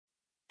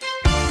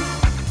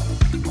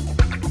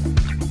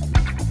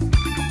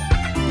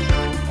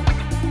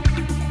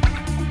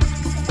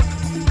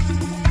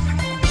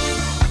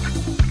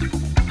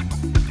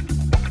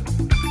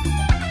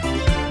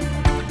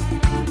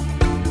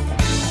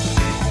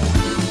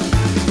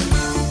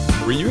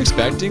Were you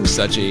expecting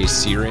such a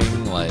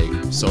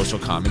searing, social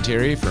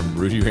commentary from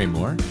Rudy Ray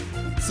Moore?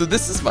 So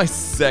this is my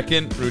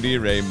second Rudy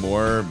Ray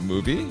Moore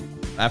movie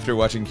after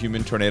watching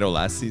Human Tornado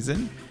last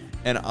season,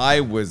 and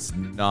I was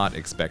not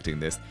expecting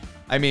this.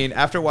 I mean,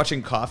 after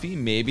watching Coffee,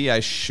 maybe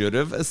I should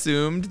have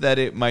assumed that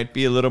it might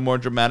be a little more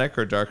dramatic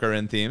or darker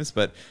in themes,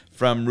 but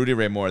from Rudy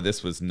Ray Moore,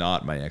 this was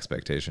not my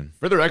expectation.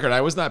 For the record,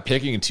 I was not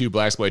picking two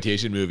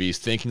blaxploitation movies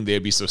thinking they'd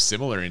be so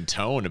similar in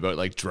tone about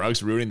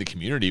drugs ruining the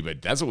community,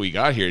 but that's what we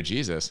got here,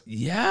 Jesus.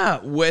 Yeah,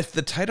 with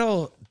the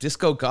title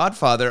Disco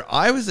Godfather,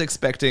 I was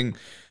expecting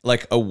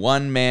a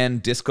one-man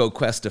disco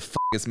quest to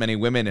as many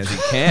women as he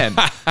can.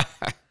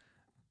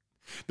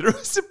 There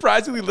was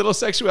surprisingly little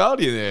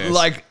sexuality in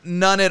this.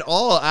 None at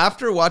all.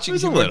 After watching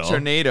Human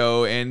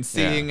Tornado and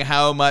seeing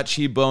how much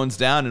he bones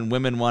down and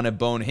women want to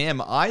bone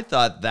him, I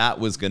thought that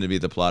was going to be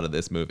the plot of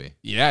this movie.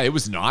 Yeah, it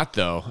was not,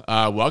 though.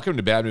 Welcome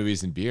to Bad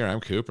Movies and Beer.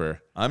 I'm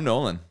Cooper. I'm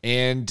Nolan.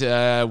 And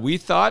we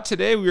thought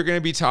today we were going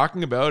to be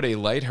talking about a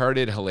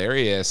lighthearted,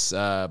 hilarious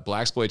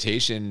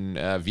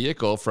blaxploitation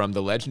vehicle from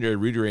the legendary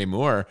Rudy Ray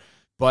Moore.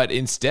 But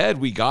instead,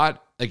 we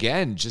got,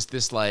 again, just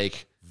this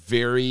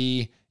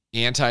very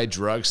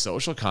anti-drug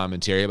social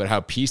commentary about how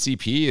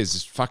PCP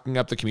is fucking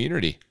up the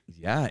community.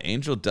 Yeah,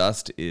 angel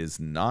dust is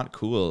not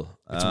cool.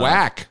 It's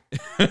whack.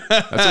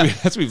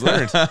 That's what we've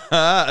learned.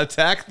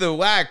 Attack the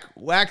whack.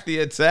 Whack the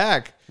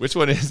attack. Which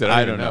one is it?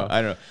 I don't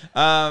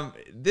know.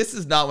 This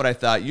is not what I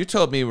thought. You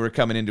told me we were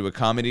coming into a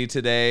comedy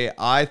today.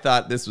 I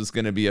thought this was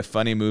going to be a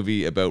funny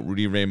movie about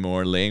Rudy Ray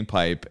Moore laying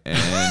pipe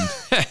and...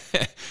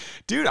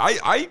 Dude,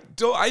 I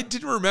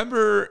didn't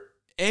remember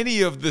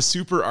any of the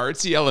super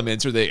artsy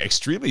elements or the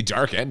extremely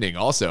dark ending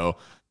also.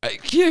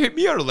 Can't hit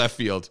me out of left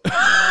field.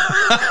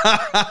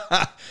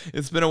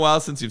 It's been a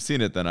while since you've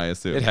seen it then, I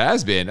assume. It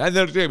has been.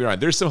 Don't get me wrong.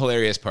 There's some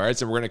hilarious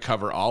parts, and we're going to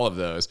cover all of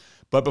those.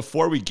 But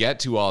before we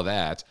get to all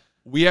that,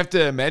 we have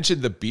to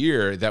mention the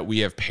beer that we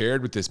have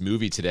paired with this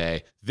movie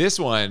today. This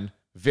one,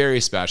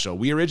 very special.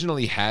 We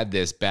originally had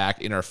this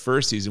back in our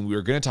first season. We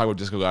were going to talk about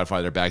Disco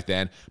Godfather back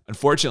then.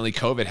 Unfortunately,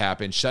 COVID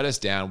happened, shut us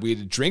down. We had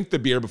to drink the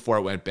beer before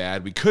it went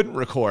bad. We couldn't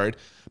record,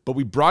 but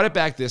we brought it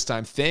back this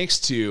time thanks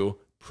to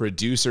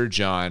producer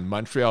John,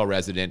 Montreal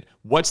resident.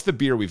 What's the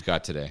beer we've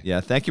got today?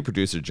 Yeah, thank you,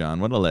 producer John.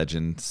 What a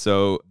legend.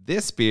 So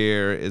this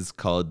beer is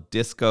called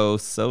Disco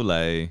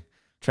Soleil.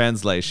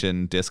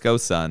 Translation, Disco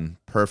Sun,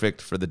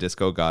 perfect for the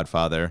Disco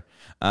Godfather.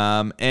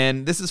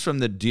 And this is from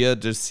the Dieu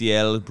du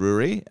Ciel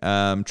Brewery.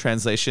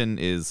 Translation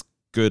is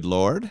Good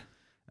Lord,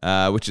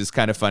 which is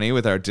kind of funny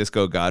with our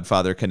Disco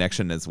Godfather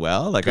connection as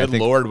well. Good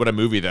Lord, what a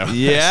movie, though.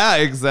 Yeah,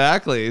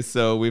 exactly.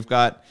 So we've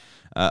got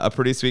a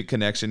pretty sweet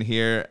connection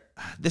here.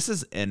 This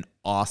is an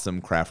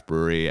awesome craft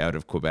brewery out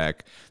of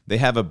Quebec. They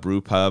have a brew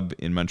pub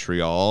in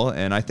Montreal,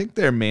 and I think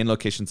their main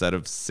location's out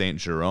of Saint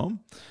Jerome,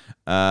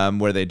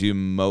 where they do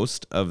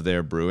most of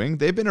their brewing.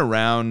 They've been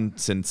around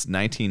since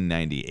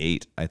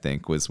 1998, I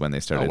think, was when they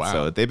started. Oh, wow.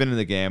 So they've been in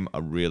the game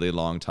a really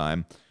long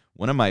time.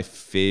 One of my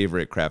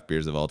favorite craft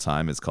beers of all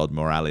time is called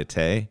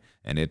Moralité,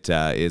 and it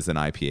is an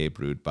IPA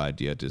brewed by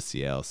Dieu du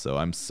Ciel. So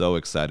I'm so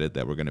excited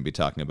that we're going to be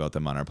talking about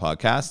them on our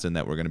podcast and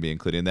that we're going to be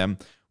including them.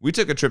 We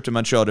took a trip to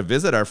Montreal to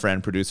visit our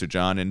friend, producer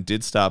John, and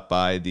did stop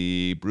by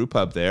the brew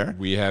pub there.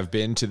 We have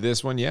been to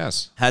this one,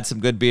 yes. Had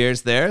some good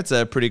beers there. It's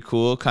a pretty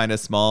cool, kind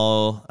of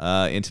small,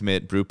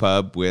 intimate brew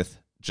pub with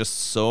just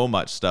so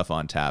much stuff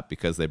on tap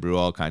because they brew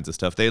all kinds of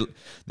stuff.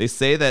 They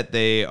say that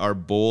they are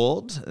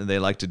bold. They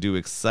like to do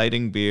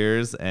exciting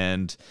beers,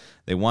 and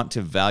they want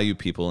to value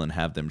people and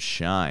have them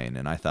shine.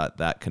 And I thought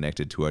that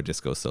connected to our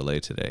Disco Soleil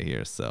today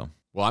here, so...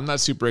 Well, I'm not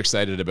super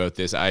excited about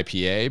this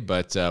IPA,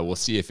 but we'll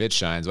see if it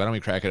shines. Why don't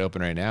we crack it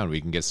open right now and we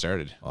can get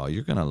started? Oh,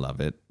 you're going to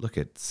love it. Look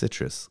at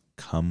citrus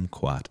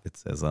kumquat, it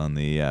says on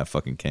the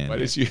fucking can.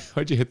 Why'd you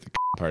hit the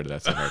part of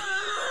that so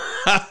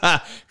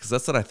hard? Because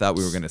that's what I thought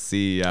we were going to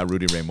see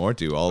Rudy Ray Moore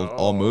do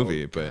all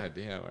movie. But God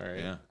damn, all right.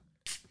 Yeah.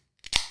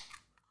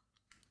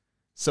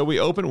 So we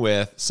open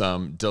with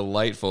some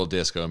delightful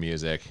disco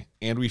music,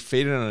 and we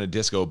fade in on a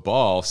disco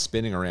ball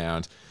spinning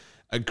around.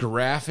 A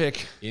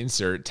graphic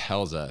insert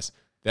tells us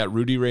that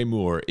Rudy Ray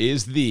Moore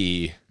is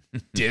the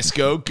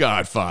Disco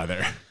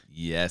Godfather.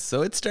 Yes,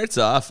 so it starts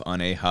off on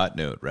a hot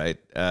note, right?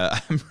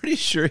 I'm pretty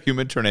sure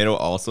Human Tornado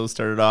also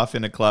started off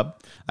in a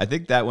club. I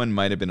think that one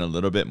might have been a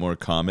little bit more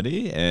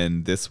comedy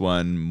and this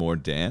one more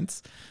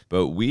dance.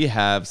 But we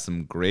have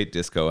some great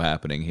disco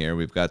happening here.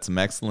 We've got some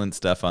excellent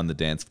stuff on the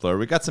dance floor.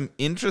 We got some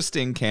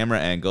interesting camera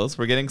angles.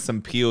 We're getting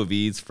some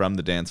POVs from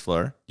the dance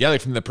floor. Yeah,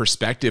 from the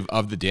perspective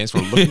of the dance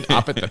floor, looking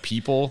up at the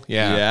people.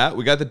 Yeah. Yeah,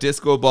 we got the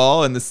disco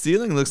ball, and the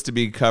ceiling looks to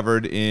be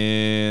covered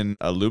in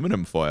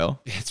aluminum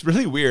foil. It's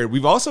really weird.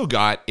 We've also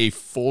got a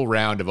full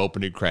round of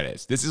opening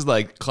credits. This is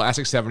like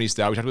classic 70s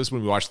style. We talked about this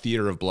when we watched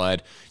Theater of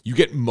Blood. You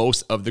get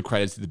most of the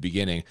credits at the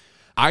beginning.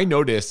 I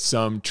noticed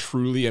some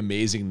truly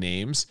amazing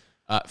names.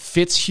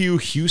 Fitzhugh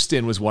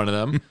Houston was one of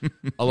them,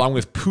 along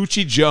with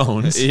Poochie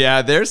Jones.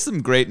 Yeah, there's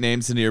some great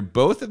names in here,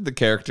 both of the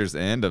characters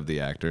and of the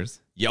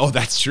actors. Yeah, oh,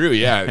 that's true.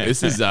 Yeah,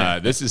 this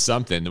is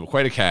something.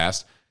 Quite a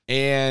cast.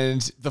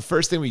 And the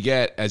first thing we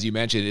get, as you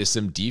mentioned, is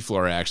some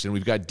D-floor action.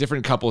 We've got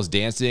different couples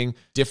dancing,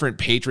 different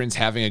patrons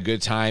having a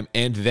good time,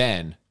 and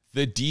then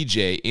the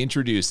DJ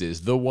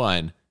introduces the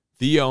one,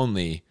 the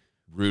only,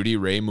 Rudy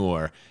Ray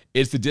Moore.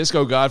 It's the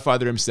disco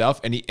godfather himself,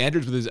 and he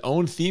enters with his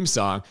own theme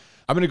song.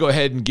 I'm going to go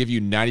ahead and give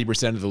you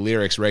 90% of the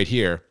lyrics right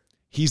here.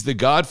 He's the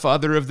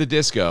godfather of the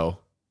disco.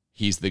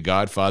 He's the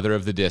godfather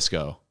of the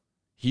disco.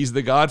 He's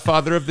the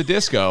godfather of the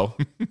disco.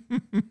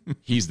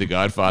 He's the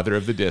godfather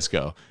of the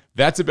disco.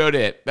 That's about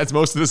it. That's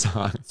most of the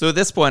song. So at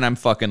this point, I'm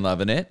fucking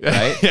loving it,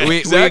 right? Yeah, we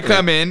exactly.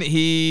 come in.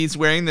 He's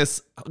wearing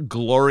this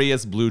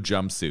glorious blue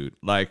jumpsuit.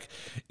 Like,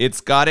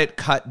 it's got it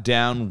cut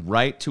down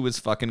right to his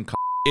fucking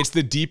It's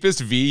the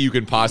deepest V you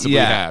can possibly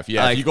have.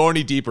 Yeah, like, if you go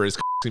any deeper, his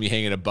going to be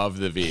hanging above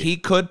the V. He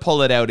could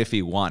pull it out if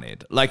he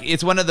wanted. Like,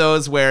 it's one of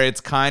those where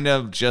it's kind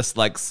of just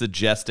like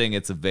suggesting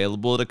it's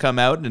available to come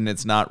out, and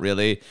it's not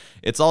really.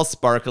 It's all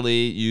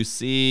sparkly. You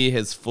see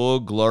his full,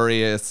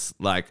 glorious,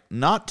 like,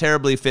 not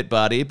terribly fit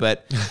body,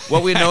 but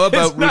what we know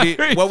about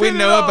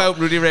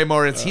Rudy Ray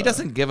Moore is he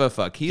doesn't give a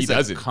fuck. He's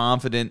a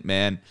confident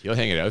man. He'll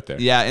hang it out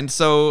there. Yeah, and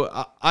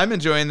so I'm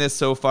enjoying this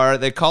so far.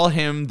 They call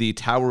him the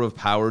Tower of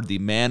Power, the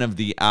man of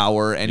the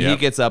hour, and he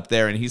gets up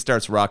there and he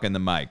starts rocking the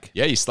mic.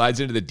 Yeah, he slides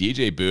into the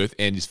DJ booth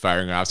and he's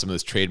firing off some of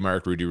those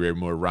trademark Rudy Ray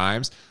Moore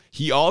rhymes.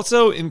 He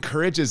also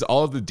encourages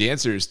all of the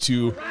dancers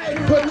to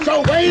put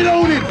your weight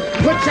on it,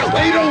 put your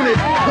weight on it,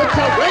 put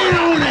your weight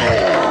on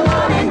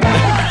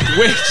it.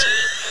 Which,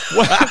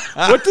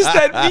 what does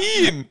that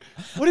mean?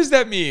 What does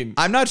that mean?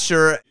 I'm not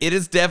sure. It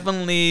is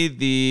definitely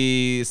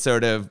the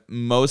sort of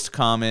most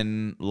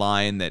common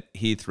line that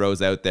he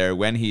throws out there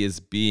when he is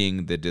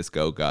being the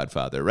disco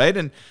godfather, right?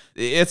 And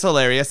it's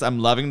hilarious. I'm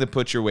loving the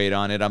put your weight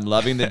on it. I'm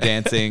loving the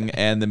dancing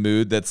and the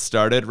mood that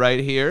started right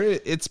here.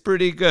 It's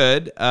pretty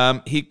good.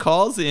 He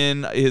calls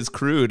in his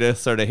crew to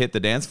sort of hit the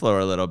dance floor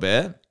a little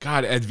bit.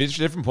 God, at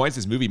different points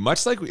in this movie,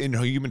 much like in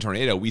Human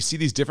Tornado, we see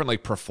these different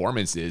like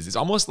performances. It's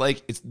almost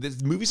like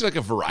this movie's like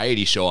a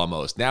variety show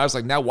almost. Now it's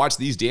like, now watch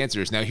these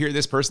dancers. Now hear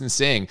this person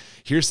sing.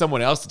 Here's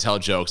someone else to tell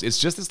jokes. It's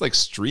just this like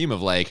stream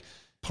of like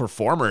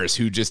performers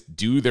who just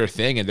do their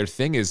thing, and their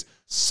thing is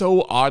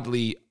so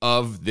oddly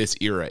of this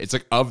era. It's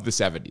like of the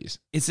 70s.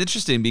 It's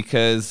interesting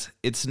because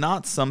it's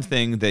not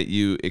something that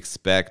you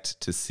expect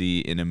to see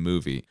in a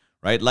movie,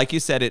 right? Like you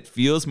said, it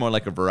feels more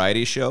like a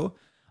variety show.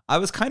 I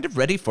was kind of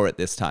ready for it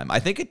this time. I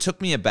think it took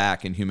me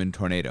aback in Human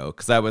Tornado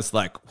because I was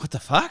like, what the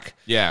fuck?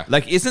 Yeah.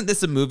 Like, isn't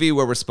this a movie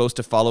where we're supposed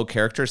to follow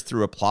characters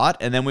through a plot?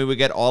 And then we would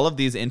get all of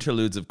these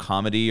interludes of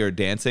comedy or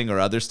dancing or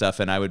other stuff,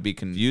 and I would be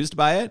confused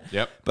by it.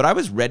 Yep. But I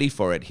was ready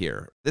for it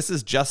here. This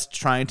is just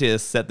trying to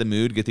set the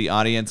mood, get the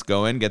audience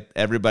going, get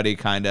everybody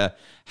kind of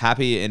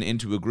happy and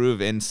into a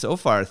groove. And so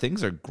far,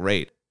 things are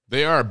great.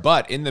 They are,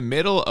 but in the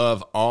middle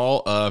of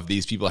all of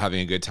these people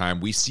having a good time,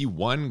 we see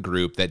one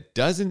group that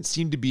doesn't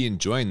seem to be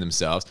enjoying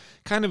themselves,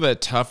 kind of a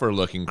tougher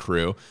looking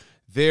crew.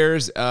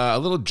 There's a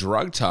little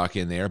drug talk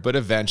in there, but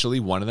eventually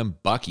one of them,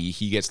 Bucky,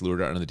 he gets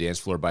lured out on the dance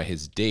floor by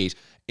his date,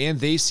 and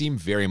they seem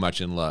very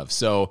much in love.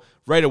 So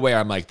right away,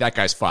 I'm like, that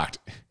guy's fucked.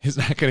 It's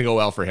not going to go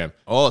well for him.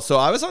 Oh, so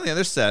I was on the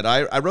other side.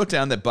 I wrote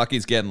down that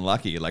Bucky's getting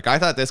lucky. Like, I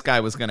thought this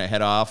guy was going to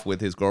head off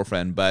with his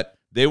girlfriend, but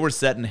they were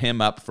setting him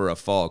up for a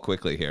fall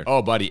quickly here.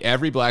 Oh, buddy,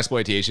 every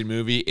blaxploitation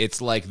movie,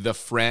 it's like the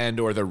friend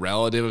or the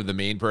relative of the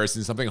main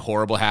person. Something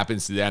horrible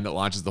happens to them that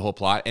launches the whole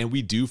plot. And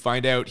we do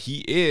find out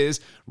he is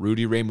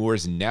Rudy Ray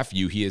Moore's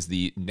nephew. He is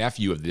the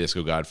nephew of the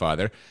disco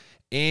godfather.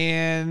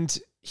 And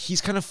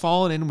he's kind of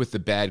fallen in with the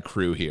bad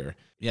crew here.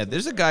 Yeah,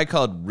 there's a guy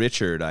called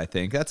Richard, I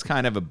think. That's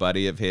kind of a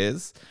buddy of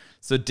his.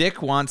 So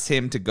Dick wants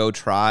him to go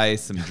try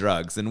some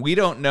drugs. And we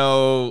don't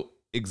know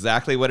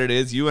exactly what it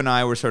is. You and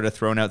I were sort of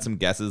throwing out some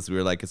guesses. We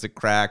were like, is it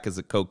crack? Is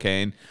it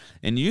cocaine?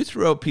 And you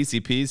threw out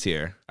PCPs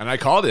here. And I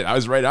called it. I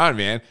was right on,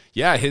 man.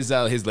 Yeah, his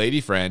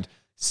lady friend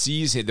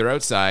sees him. They're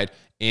outside,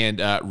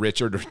 and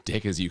Richard, or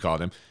Dick as you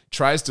called him,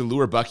 tries to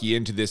lure Bucky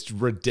into this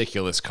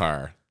ridiculous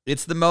car.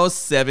 It's the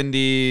most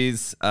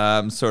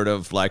 70s sort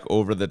of like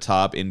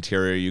over-the-top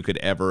interior you could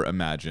ever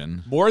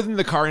imagine. More than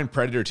the car in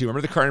Predator 2.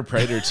 Remember the car in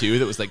Predator 2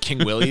 that was like King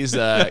Willie's?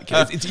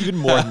 It's even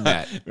more than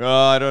that. Oh,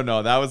 I don't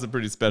know. That was a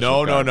pretty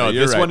special car. No.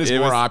 This one is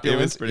more opulent.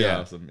 It was pretty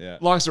awesome, yeah.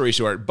 Long story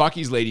short,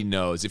 Bucky's lady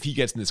knows if he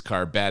gets in this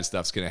car, bad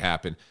stuff's going to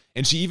happen.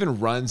 And she even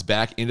runs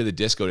back into the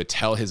disco to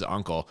tell his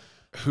uncle,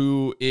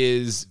 who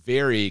is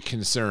very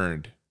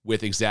concerned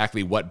with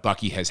exactly what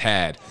Bucky has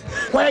had.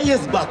 Where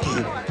is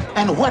Bucky?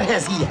 And what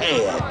has he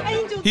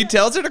had? He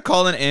tells her to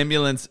call an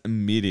ambulance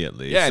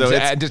immediately. Yeah, so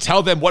and to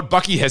tell them what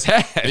Bucky has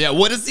had. Yeah,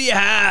 what has he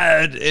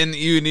had? And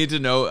you need to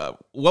know,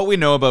 what we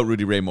know about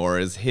Rudy Ray Moore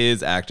is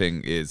his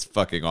acting is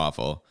fucking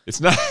awful.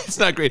 It's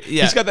not great.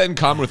 Yeah. He's got that in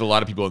common with a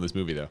lot of people in this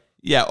movie, though.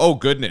 Yeah, oh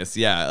goodness,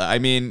 yeah. I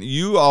mean,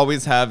 you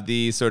always have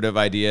the sort of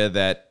idea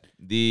that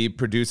the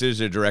producers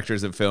or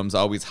directors of films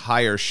always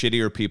hire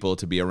shittier people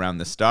to be around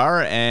the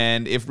star.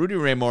 And if Rudy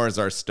Ray Moore is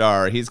our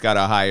star, he's got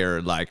to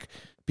hire like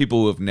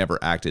people who have never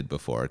acted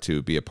before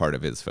to be a part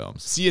of his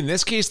films. See, in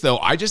this case, though,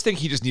 I just think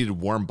he just needed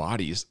warm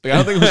bodies. Like, I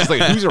don't think it was just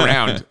like, who's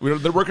around?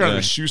 They're working on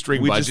a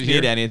shoestring We budget just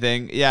here. need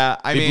anything. Yeah,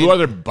 I They mean, blew out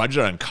their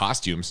budget on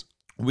costumes.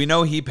 we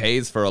know he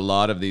pays for a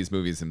lot of these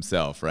movies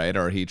himself, right?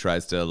 Or he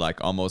tries to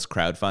like almost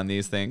crowdfund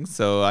these things.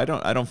 So I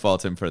don't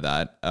fault him for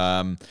that.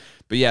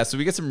 But yeah, so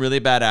we get some really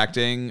bad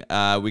acting.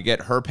 We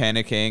get her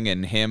panicking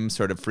and him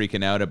sort of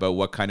freaking out about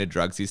what kind of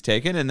drugs he's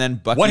taken, and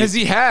then Bucky. What has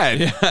he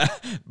had?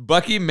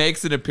 Bucky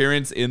makes an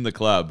appearance in the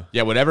club.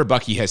 Yeah, whatever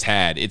Bucky has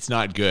had, it's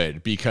not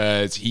good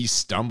because he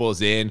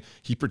stumbles in,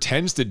 he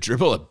pretends to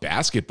dribble a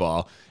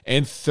basketball,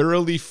 and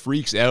thoroughly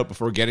freaks out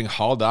before getting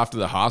hauled off to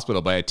the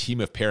hospital by a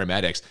team of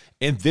paramedics.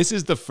 And this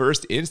is the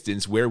first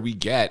instance where we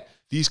get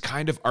these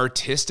kind of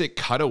artistic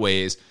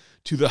cutaways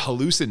to the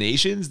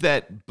hallucinations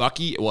that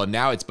Bucky, well,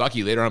 now it's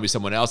Bucky, later on it'll be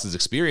someone else, is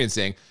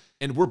experiencing.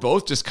 And we're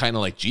both just kind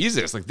of like,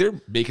 Jesus, like they're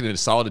making a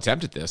solid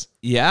attempt at this.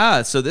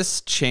 Yeah, so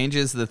this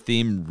changes the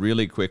theme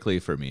really quickly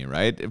for me,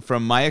 right?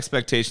 From my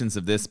expectations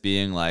of this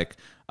being like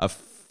a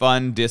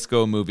fun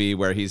disco movie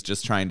where he's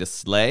just trying to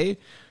slay,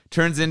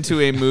 turns into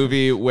a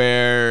movie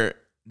where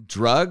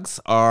drugs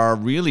are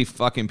really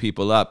fucking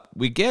people up.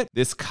 We get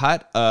this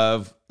cut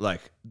of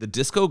like the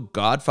disco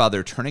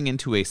godfather turning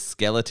into a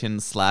skeleton /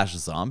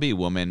 zombie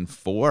woman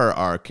for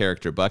our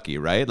character Bucky,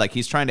 right? Like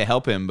he's trying to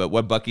help him, but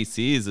what Bucky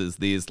sees is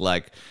these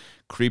like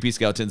creepy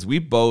skeletons. We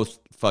both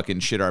fucking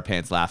shit our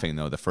pants laughing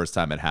though the first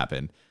time it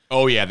happened.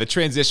 Oh yeah, the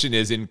transition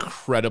is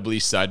incredibly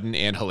sudden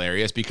and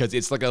hilarious because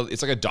it's like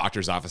a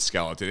doctor's office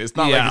skeleton. It's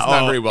not like it's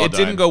not very well done. It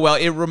didn't go well.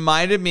 It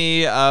reminded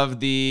me of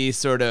the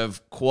sort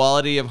of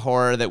quality of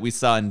horror that we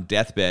saw in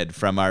Deathbed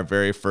from our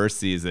very first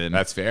season.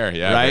 That's fair,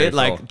 yeah. Right?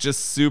 Like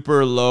just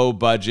super low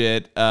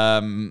budget,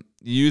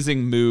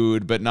 using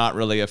mood, but not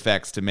really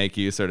effects to make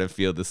you sort of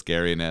feel the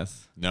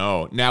scariness.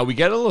 No. Now, we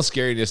get a little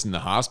scariness in the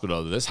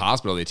hospital. This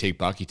hospital they take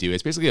Bucky to,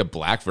 it's basically a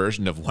black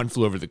version of One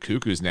Flew Over the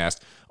Cuckoo's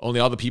Nest, only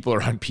all the people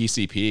are on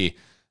PCP.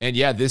 And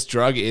yeah, this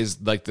drug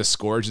is like the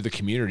scourge of the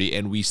community,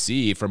 and we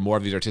see from more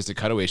of these artistic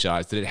cutaway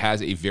shots that it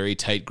has a very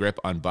tight grip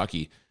on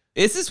Bucky.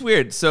 This is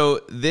weird.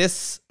 So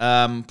this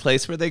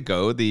place where they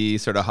go, the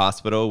sort of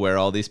hospital where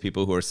all these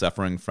people who are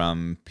suffering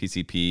from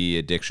PCP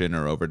addiction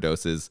or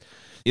overdoses,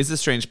 is a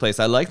strange place.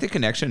 I like the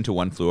connection to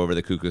One Flew Over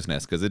the Cuckoo's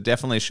Nest because it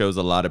definitely shows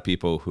a lot of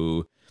people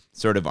who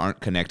sort of aren't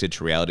connected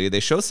to reality. They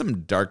show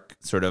some dark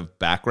sort of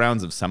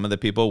backgrounds of some of the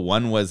people.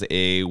 One was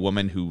a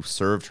woman who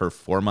served her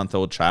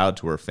 4-month-old child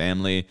to her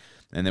family.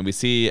 And then we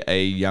see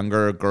a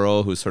younger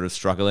girl who's sort of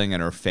struggling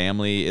and her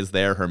family is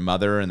there, her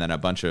mother, and then a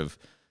bunch of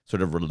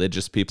sort of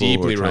religious people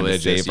deeply who are trying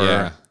religious, to save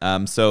her.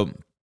 yeah. So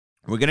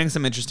we're getting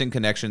some interesting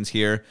connections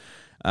here.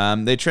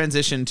 They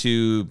transition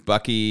to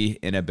Bucky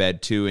in a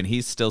bed too, and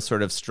he's still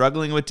sort of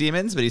struggling with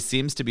demons, but he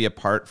seems to be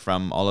apart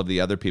from all of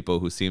the other people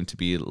who seem to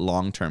be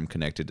long-term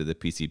connected to the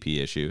PCP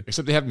issue.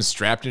 Except they have him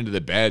strapped into the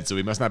bed, so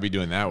he must not be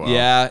doing that well.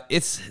 Yeah,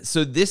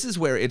 so this is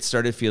where it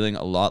started feeling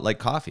a lot like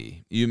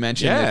Coffee. You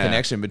mentioned the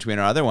connection between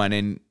our other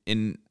one,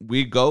 and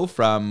we go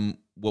from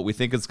what we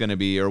think is going to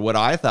be, or what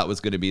I thought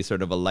was going to be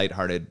sort of a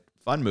lighthearted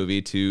fun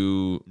movie,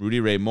 to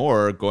Rudy Ray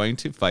Moore going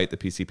to fight the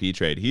PCP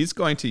trade. He's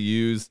going to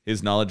use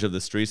his knowledge of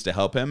the streets to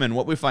help him. And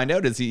what we find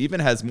out is he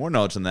even has more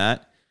knowledge than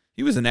that.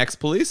 He was an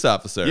ex-police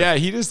officer. Yeah,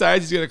 he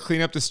decides he's going to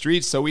clean up the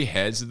streets, so he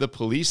heads to the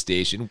police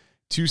station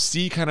to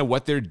see kind of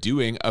what they're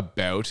doing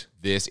about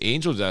this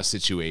angel dust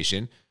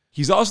situation.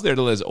 He's also there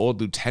to let his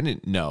old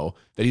lieutenant know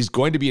that he's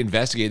going to be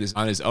investigating this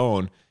on his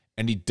own,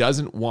 and he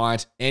doesn't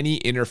want any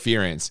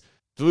interference.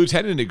 The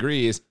lieutenant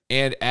agrees,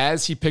 and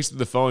as he picks up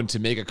the phone to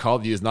make a call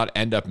that he does not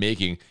end up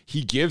making,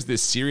 he gives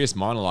this serious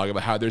monologue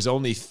about how there's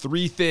only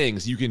 3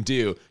 things you can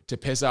do to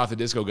piss off the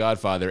disco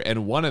godfather,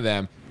 and one of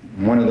them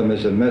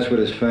is to mess with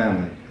his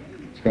family.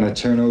 He's going to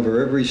turn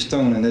over every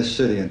stone in this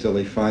city until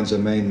he finds a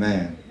main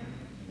man.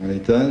 When he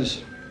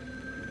does,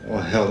 all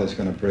hell is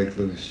going to break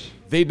loose.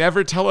 They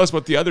never tell us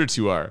what the other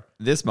 2 are.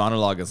 This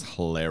monologue is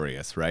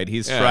hilarious, right?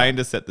 He's trying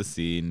to set the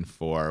scene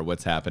for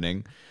what's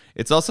happening.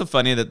 It's also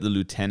funny that the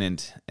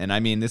lieutenant, and I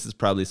mean, this is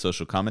probably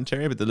social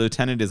commentary, but the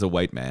lieutenant is a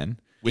white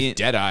man. With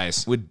dead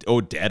eyes.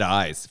 Dead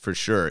eyes, for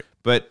sure.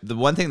 But the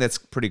one thing that's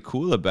pretty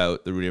cool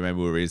about the Rudy Ray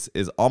movies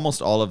is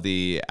almost all of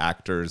the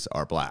actors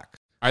are black.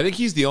 I think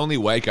he's the only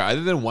white guy.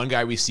 Other than one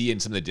guy we see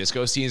in some of the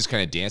disco scenes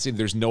kind of dancing,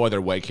 there's no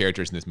other white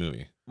characters in this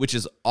movie. Which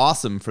is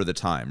awesome for the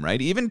time, right?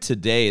 Even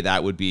today,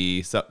 that would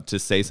be to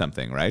say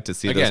something, right? To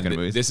see those kind of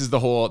movies. This is the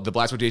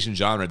blaxploitation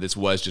genre. This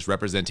was just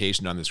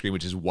representation on the screen,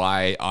 which is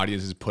why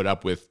audiences put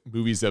up with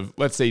movies of,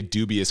 let's say,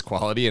 dubious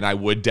quality, and I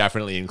would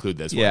definitely include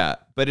this one. Yeah,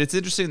 but it's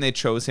interesting they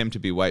chose him to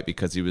be white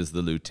because he was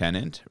the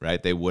lieutenant,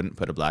 right? They wouldn't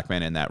put a black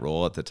man in that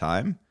role at the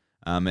time.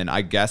 And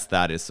I guess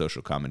that is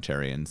social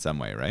commentary in some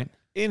way, right?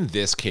 In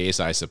this case,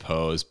 I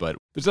suppose, but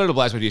there's other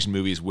blaxploitation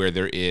movies where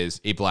there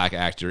is a black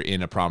actor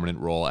in a prominent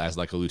role as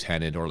like a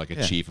lieutenant or like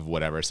a chief of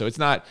whatever. So it's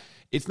not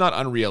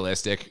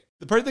unrealistic.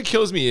 The part that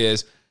kills me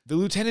is the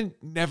lieutenant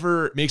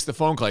never makes the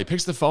phone call. He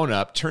picks the phone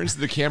up, turns to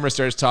the camera,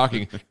 starts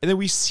talking, and then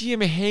we see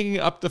him hanging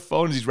up the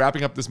phone as he's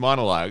wrapping up this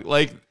monologue.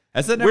 Like,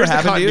 Has that never Where's the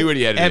happened to you?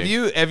 continuity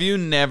editing? Have you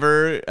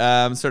never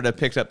sort of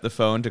picked up the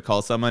phone to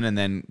call someone and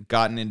then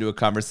gotten into a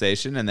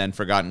conversation and then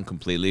forgotten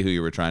completely who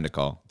you were trying to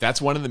call?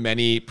 That's one of the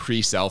many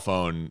pre-cell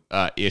phone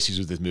issues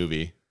with this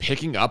movie.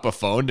 Picking up a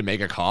phone to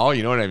make a call,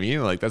 you know what I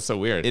mean? Like, that's so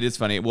weird. It is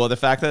funny. Well, the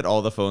fact that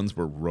all the phones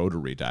were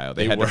rotary dial,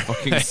 they had were. to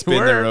fucking They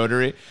spin the were.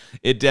 rotary.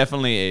 It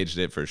definitely aged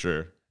it for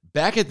sure.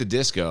 Back at the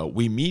disco,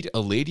 we meet a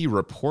lady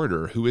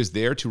reporter who is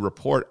there to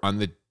report on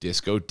the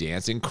disco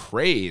dancing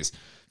craze.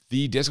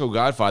 The Disco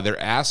Godfather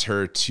asks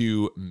her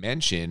to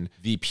mention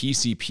the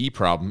PCP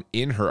problem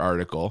in her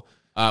article,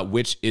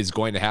 which is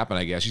going to happen,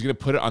 I guess. She's going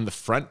to put it on the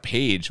front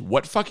page.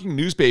 What fucking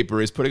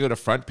newspaper is putting out a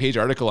front page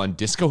article on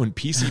disco and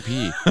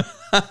PCP?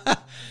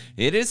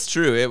 It is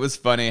true. It was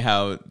funny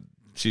how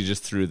she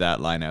just threw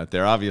that line out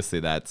there.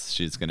 Obviously,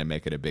 she's going to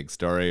make it a big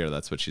story, or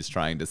that's what she's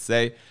trying to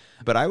say.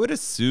 But I would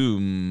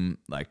assume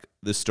like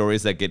the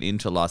stories that get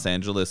into Los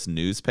Angeles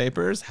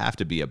newspapers have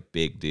to be a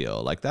big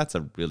deal. Like that's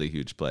a really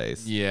huge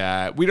place.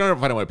 Yeah, we don't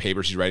find out what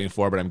paper she's writing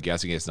for, but I'm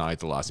guessing it's not like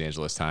the Los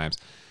Angeles Times.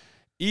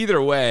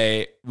 Either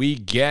way, we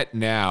get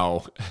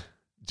now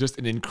just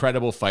an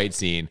incredible fight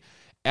scene.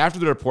 After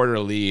the reporter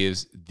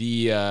leaves,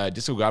 the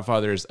Disco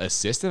Godfather's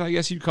assistant, I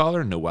guess you'd call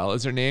her, Noelle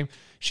is her name,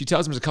 she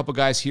tells him there's a couple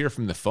guys here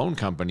from the phone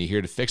company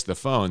here to fix the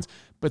phones,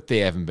 but they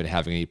haven't been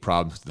having any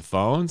problems with the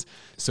phones.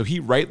 So he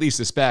rightly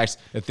suspects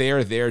that they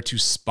are there to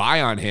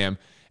spy on him,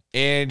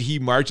 and he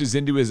marches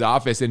into his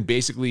office and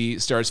basically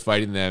starts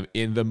fighting them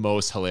in the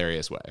most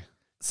hilarious way.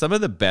 Some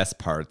of the best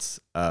parts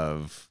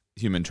of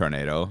Human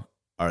Tornado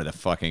are the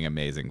fucking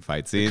amazing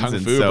fight scenes. Kung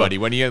And Fu, so- buddy.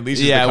 When he unleashes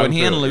the Yeah, Kung when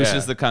he Fu, unleashes yeah.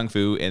 the Kung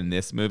Fu in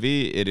this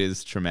movie, it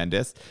is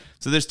tremendous.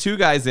 So there's two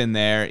guys in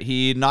there.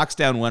 He knocks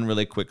down one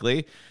really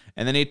quickly,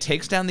 and then he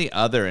takes down the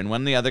other. And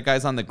when the other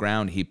guy's on the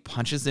ground, he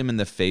punches him in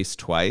the face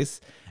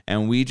twice.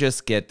 And we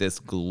just get this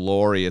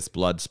glorious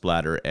blood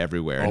splatter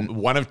everywhere. And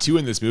One of two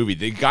in this movie.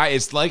 The guy,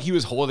 it's like he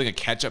was holding a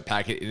ketchup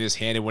packet in his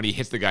hand, and when he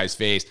hits the guy's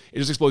face, it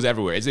just explodes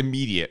everywhere. It's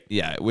immediate.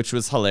 yeah, which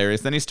was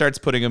hilarious. Then he starts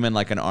putting him in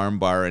like an arm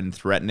bar and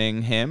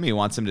threatening him. He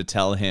wants him to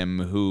tell him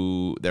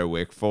who they're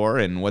work for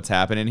and what's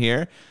happening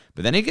here.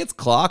 But then he gets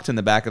clocked in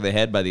the back of the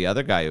head by the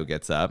other guy who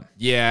gets up.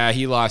 Yeah,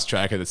 he lost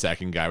track of the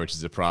second guy, which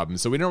is a problem.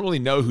 So we don't really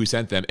know who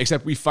sent them,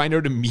 except we find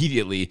out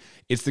immediately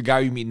it's the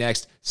guy we meet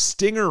next.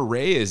 Stinger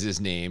Ray is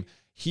his name.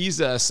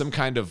 He's some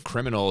kind of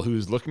criminal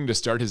who's looking to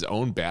start his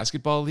own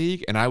basketball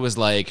league. And I was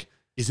like,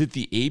 is it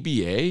the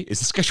ABA? Is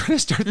this guy trying to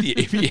start the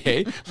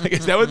ABA? Like,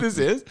 is that what this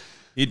is?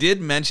 He did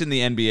mention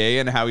the NBA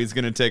and how he's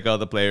going to take all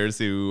the players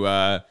who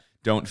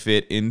don't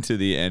fit into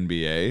the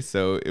NBA.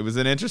 So it was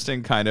an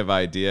interesting kind of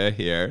idea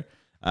here.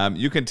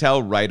 You can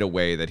tell right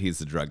away that he's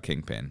the drug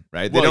kingpin,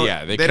 right? Well,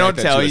 they connect don't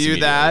that tell to us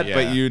you that,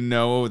 immediately, but yeah. you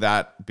know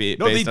that.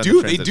 No, they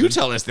do. They do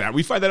tell us that.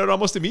 We find that out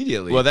almost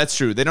immediately. Well, that's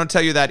true. They don't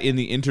tell you that in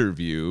the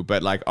interview,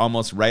 but like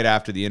almost right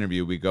after the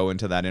interview, we go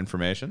into that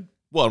information.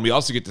 Well, and we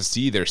also get to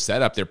see their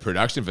setup, their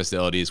production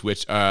facilities,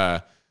 which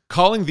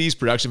calling these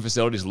production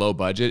facilities low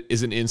budget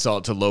is an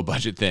insult to low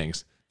budget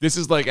things. This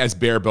is like as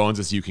bare bones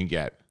as you can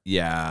get.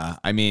 Yeah,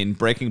 I mean,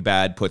 Breaking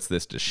Bad puts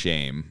this to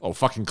shame. Oh,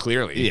 fucking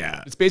clearly.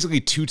 Yeah. It's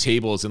basically two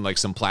tables and like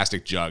some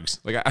plastic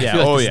jugs. Like, I Yeah, feel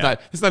like oh, this, yeah.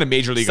 is not a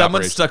major league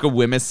Someone operation. stuck a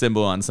Wemyss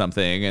symbol on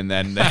something, and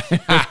then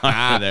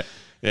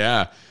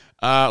Yeah.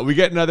 We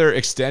get another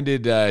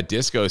extended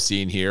disco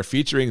scene here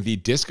featuring the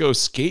disco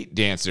skate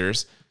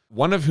dancers,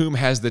 one of whom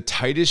has the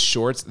tightest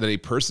shorts that a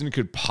person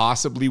could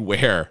possibly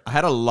wear. I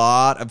had a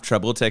lot of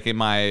trouble taking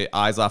my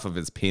eyes off of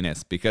his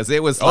penis because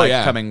it was Oh, like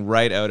yeah. coming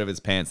right out of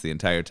his pants the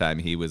entire time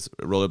he was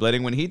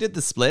rollerblading. When he did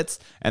the splits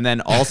and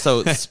then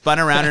also spun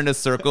around in a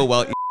circle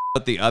while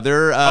out the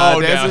other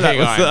dancer, hang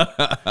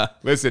that was,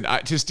 Listen,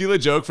 to steal a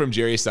joke from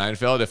Jerry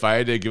Seinfeld, if I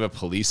had to give a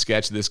police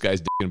sketch of this guy's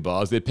dick and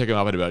balls, they'd pick him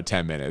up in about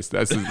 10 minutes.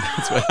 That's what,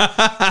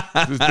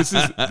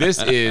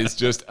 this is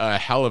just a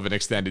hell of an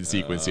extended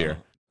sequence here.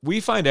 We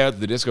find out that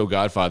the Disco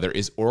Godfather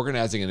is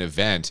organizing an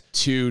event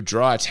to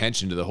draw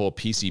attention to the whole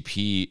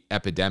PCP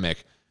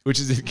epidemic, which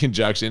is in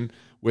conjunction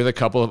with a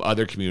couple of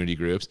other community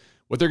groups.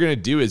 What they're going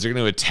to do is they're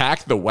going to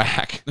attack the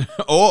whack.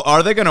 oh,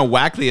 are they going to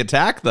whack the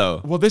attack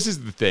though? Well, this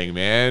is the thing,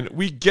 man.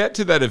 We get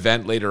to that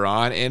event later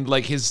on, and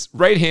like his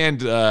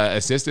right-hand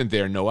assistant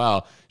there,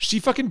 Noelle, she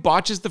fucking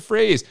botches the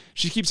phrase.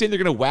 She keeps saying they're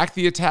going to whack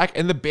the attack,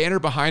 and the banner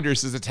behind her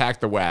says attack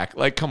the whack.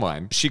 Like, come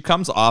on. She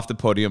comes off the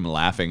podium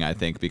laughing, I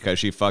think, because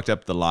she fucked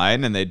up the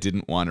line and they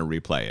didn't want to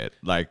replay it.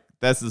 Like,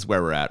 this is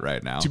where we're at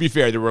right now. To be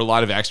fair, there were a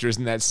lot of extras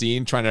in that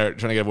scene trying to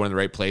get everyone in the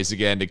right place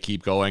again to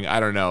keep going.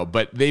 I don't know,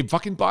 but they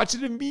fucking botched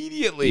it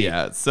immediately.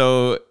 Yeah,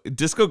 so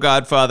Disco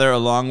Godfather,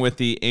 along with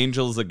the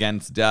Angels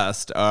Against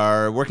Dust,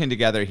 are working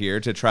together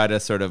here to try to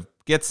sort of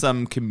get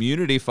some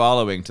community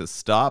following to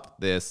stop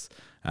this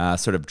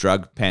sort of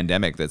drug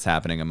pandemic that's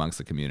happening amongst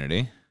the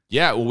community.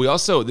 Yeah,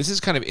 well, this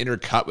is kind of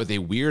intercut with a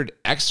weird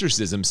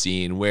exorcism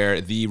scene where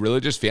the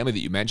religious family that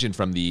you mentioned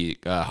from the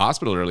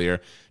hospital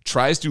earlier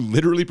tries to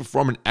literally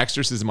perform an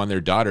exorcism on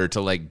their daughter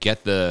to like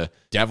get the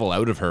devil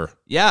out of her.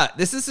 Yeah,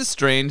 this is a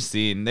strange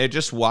scene. They're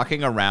just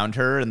walking around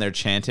her and they're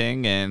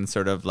chanting and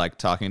sort of like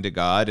talking to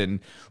God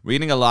and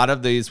reading a lot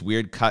of these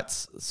weird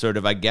cuts, sort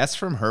of, I guess,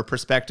 from her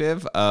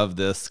perspective of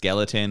the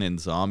skeleton and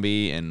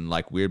zombie and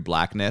like weird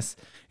blackness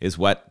is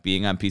what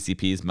being on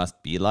PCPs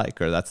must be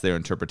like, or that's their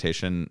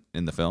interpretation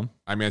in the film.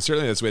 I mean,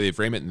 certainly that's the way they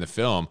frame it in the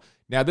film.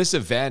 Now, this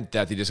event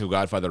that the Disco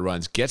Godfather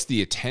runs gets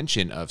the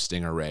attention of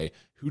Stingray,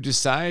 who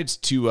decides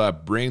to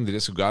bring the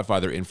Disco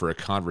Godfather in for a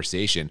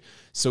conversation.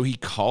 So he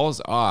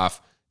calls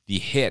off the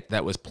hit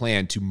that was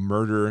planned to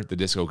murder the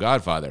Disco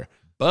Godfather.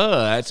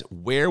 But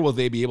where will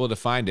they be able to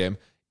find him?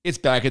 It's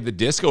back at the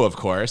disco, of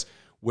course,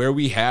 where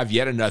we have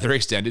yet another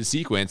extended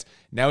sequence.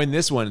 Now, in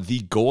this one, the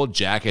gold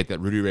jacket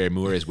that Rudy Ray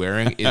Moore is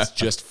wearing is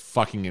just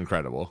fucking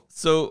incredible.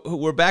 So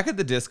we're back at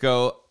the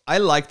disco. I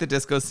like the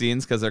disco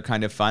scenes because they're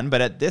kind of fun, but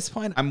at this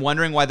point, I'm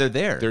wondering why they're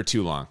there. They're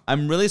too long.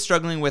 I'm really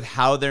struggling with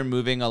how they're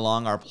moving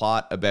along our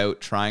plot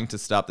about trying to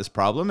stop this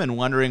problem and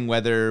wondering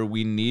whether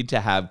we need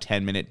to have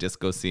 10-minute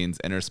disco scenes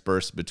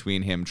interspersed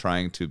between him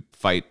trying to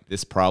fight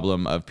this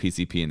problem of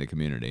PCP in the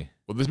community.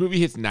 Well, this movie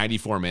hits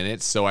 94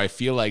 minutes, so I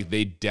feel like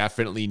they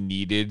definitely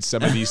needed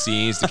some of these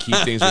scenes to keep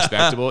things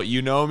respectable.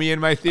 You know me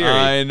and my theory.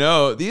 I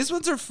know. These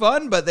ones are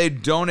fun, but they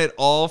don't at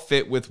all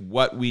fit with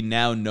what we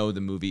now know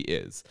the movie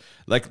is.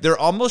 Like, there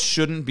almost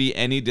shouldn't be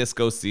any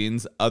disco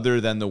scenes other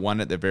than the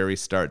one at the very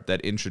start that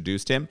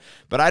introduced him.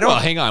 But I don't... Well,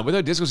 hang on.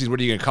 Without disco scenes, what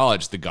are you going to call it?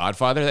 Just The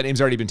Godfather? That name's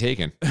already been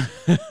taken.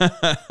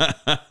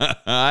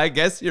 I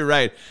guess you're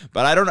right.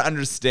 But I don't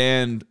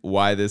understand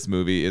why this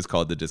movie is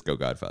called The Disco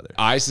Godfather.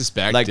 I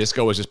suspect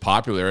disco was just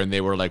popular, and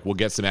they were like, we'll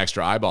get some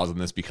extra eyeballs on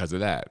this because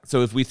of that.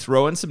 So if we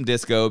throw in some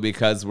disco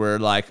because we're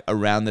like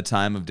around the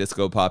time of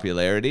disco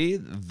popularity,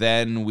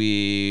 then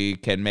we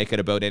can make it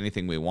about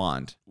anything we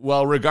want.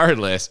 Well,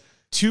 regardless,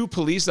 2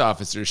 police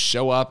officers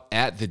show up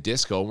at the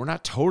disco. We're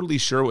not totally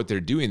sure what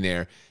they're doing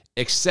there,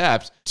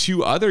 except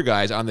 2 other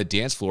guys on the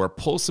dance floor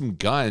pull some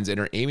guns and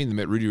are aiming them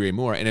at Rudy Ray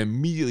Moore, and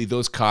immediately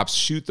those cops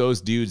shoot those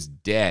dudes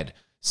dead.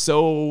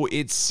 So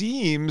it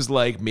seems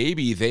like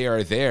maybe they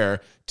are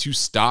there to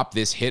stop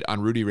this hit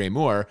on Rudy Ray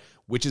Moore,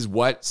 which is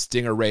what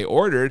Stingray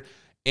ordered.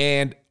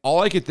 And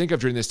all I could think of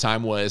during this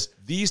time was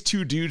these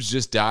 2 dudes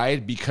just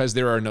died because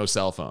there are no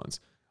cell phones.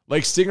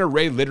 Like,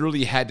 Stingray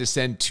literally had to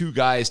send 2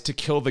 guys to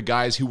kill the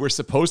guys who were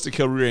supposed to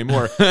kill Rudy Ray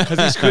Moore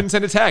because he couldn't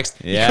send a text.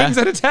 Yeah. He couldn't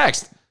send a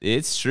text.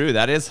 It's true.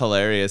 That is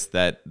hilarious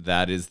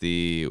that is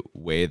the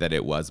way that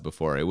it was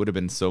before. It would have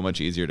been so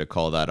much easier to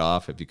call that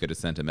off if you could have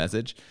sent a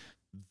message.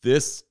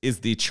 This is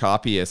the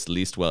choppiest,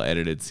 least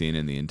well-edited scene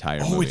in the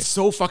entire movie. Oh, it's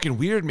so fucking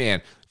weird,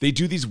 man. They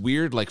do these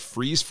weird, like,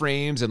 freeze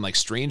frames and, like,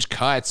 strange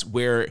cuts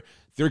where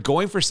they're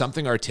going for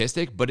something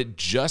artistic, but it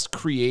just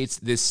creates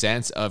this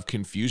sense of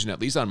confusion, at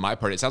least on my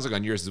part. It sounds like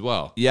on yours as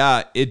well.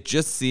 Yeah, it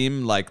just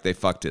seemed like they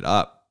fucked it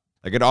up.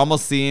 Like, it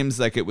almost seems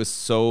like it was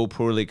so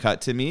poorly cut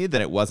to me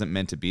that it wasn't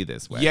meant to be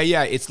this way.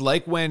 Yeah. It's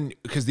like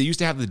because they used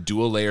to have the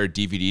dual layer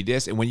DVD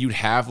disc, and when you'd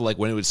have, like,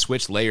 when it would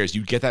switch layers,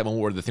 you'd get that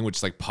moment where the thing would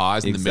just, like,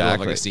 pause in the middle of,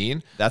 like, a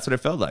scene. That's what it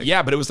felt like.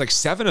 Yeah, but it was, like,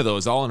 7 of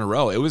those all in a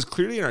row. It was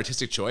clearly an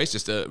artistic choice,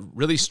 just a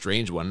really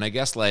strange one. And I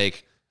guess,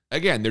 like,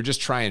 again, they're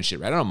just trying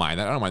shit, right? I don't mind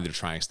that. I don't mind they're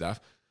trying stuff.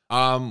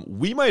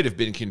 We might have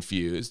been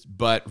confused,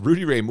 but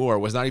Rudy Ray Moore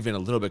was not even a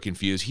little bit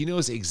confused. He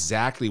knows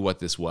exactly what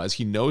this was.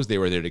 He knows they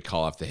were there to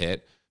call off the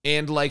hit.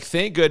 And, like,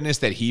 thank goodness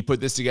that he put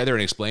this together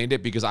and explained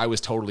it, because I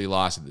was totally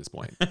lost at this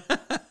point.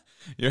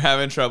 You're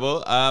having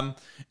trouble.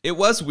 It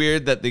was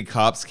weird that the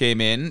cops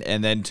came in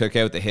and then took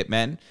out the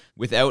hitmen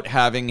without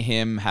having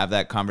him have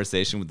that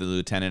conversation with the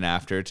lieutenant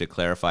after to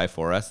clarify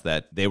for us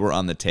that they were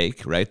on the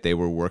take, right? They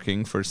were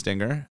working for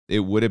Stinger.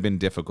 It would have been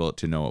difficult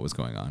to know what was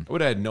going on. I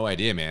would have had no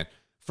idea, man.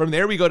 From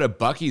there, we go to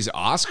Bucky's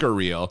Oscar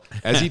reel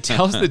as he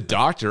tells the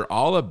doctor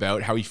all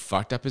about how he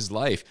fucked up his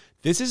life.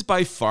 This is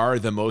by far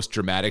the most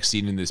dramatic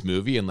scene in this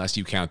movie, unless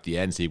you count the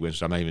end sequence,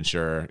 which I'm not even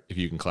sure if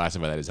you can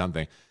classify that as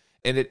something.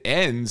 And it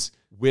ends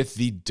with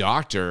the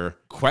doctor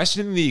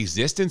questioning the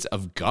existence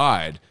of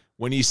God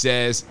when he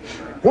says,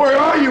 Where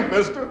are you,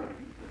 mister?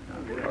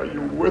 Are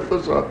you with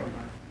us or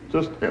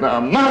just in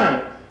our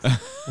minds?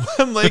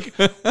 I'm like,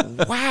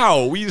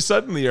 wow, we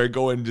suddenly are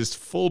going just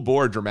full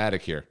bore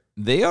dramatic here.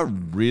 They are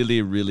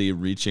really, really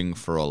reaching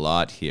for a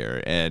lot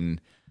here.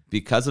 And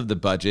because of the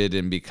budget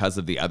and because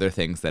of the other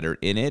things that are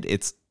in it,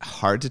 it's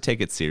hard to take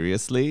it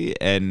seriously.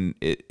 And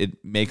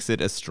it makes it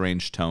a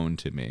strange tone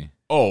to me.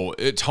 Oh,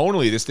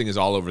 tonally, this thing is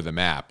all over the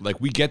map. Like,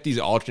 we get these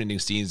alternating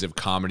scenes of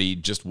comedy,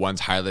 just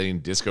one's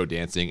highlighting disco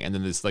dancing, and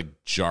then this, like,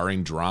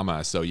 jarring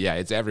drama. So, yeah,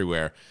 it's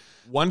everywhere.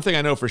 One thing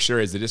I know for sure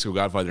is the Disco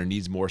Godfather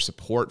needs more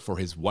support for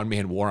his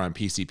one-man war on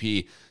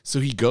PCP. So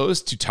he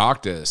goes to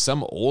talk to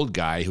some old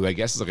guy who I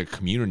guess is like a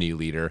community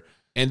leader.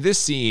 And this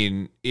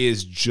scene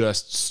is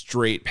just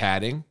straight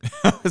padding.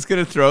 I was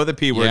going to throw the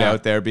P word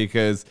out there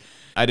because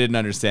I didn't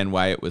understand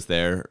why it was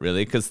there,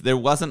 really, because there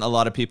wasn't a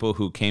lot of people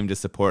who came to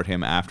support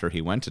him after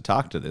he went to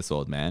talk to this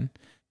old man.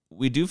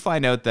 We do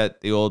find out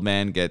that the old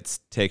man gets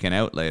taken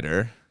out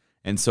later,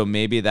 And so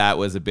maybe that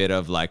was a bit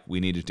of like we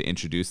needed to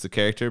introduce the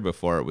character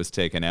before it was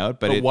taken out.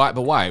 But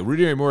why?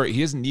 Rudy Ray Moore,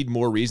 he doesn't need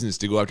more reasons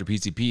to go after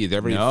PCP. They've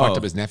already fucked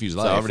up his nephew's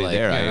life. It's already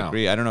there. I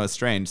agree. I don't know. It's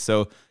strange.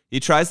 So he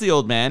tries the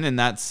old man, and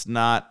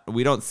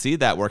we don't see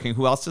that working.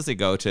 Who else does he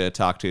go to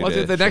talk to?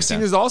 Well, the next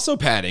scene is also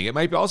padding. It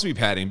might also be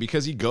padding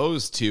because he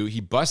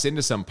busts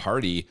into some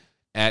party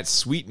at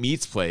Sweet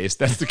Meat's place.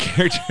 That's the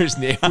character's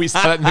name. We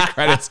saw that in the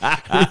credits.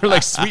 We were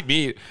like, Sweet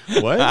Meat?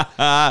 What?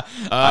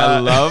 I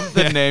love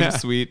the name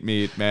Sweet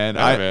Meat, man.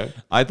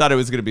 I thought it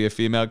was going to be a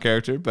female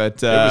character,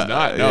 but... it was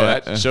not. No,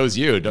 that shows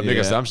you. Don't make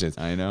assumptions.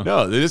 I know.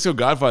 No, the Disco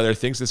Godfather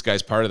thinks this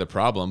guy's part of the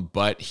problem,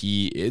 but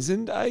he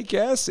isn't, I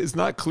guess. It's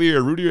not clear.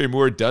 Rudy Ray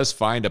Moore does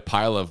find a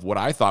pile of what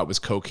I thought was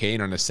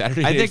cocaine on a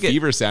Saturday Night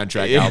Fever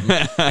soundtrack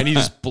album, and he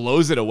just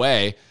blows it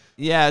away.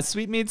 Yeah,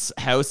 Sweet Meat's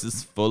house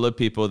is full of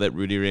people that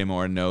Rudy Ray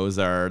Moore knows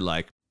are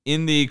like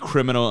in the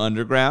criminal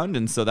underground,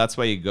 and so that's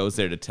why he goes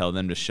there to tell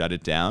them to shut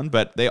it down.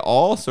 But they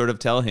all sort of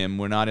tell him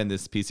we're not in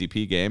this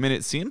PCP game, and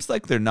it seems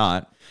like they're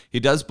not. He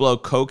does blow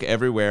coke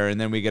everywhere, and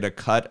then we get a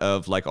cut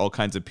of like all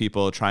kinds of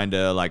people trying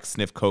to like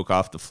sniff coke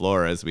off the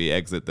floor as we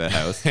exit the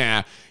house.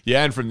 Yeah,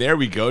 and from there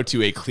we go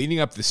to a cleaning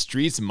up the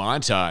streets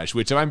montage,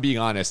 which if I'm being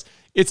honest,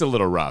 it's a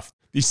little rough.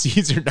 These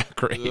scenes are not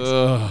great.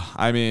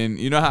 I mean,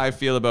 you know how I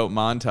feel about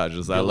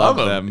montages. I love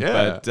them,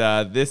 yeah.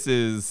 But this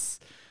is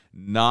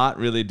not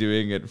really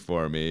doing it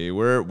for me.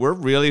 We're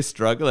really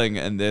struggling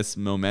in this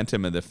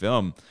momentum of the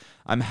film.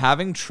 I'm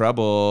having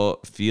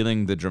trouble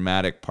feeling the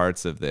dramatic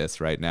parts of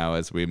this right now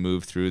as we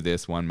move through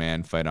this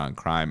one-man fight on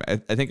crime. I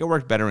think it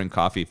worked better in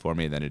Coffee for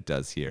me than it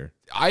does here.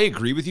 I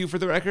agree with you for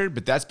the record,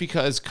 but that's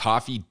because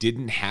Coffee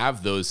didn't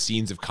have those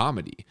scenes of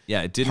comedy.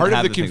 Yeah, it didn't Part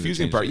have of the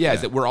confusing part,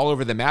 is that we're all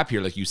over the map here,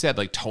 like you said.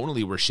 Like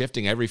tonally, we're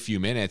shifting every few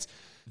minutes.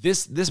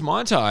 This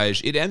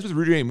montage, it ends with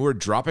Rudy Ray Moore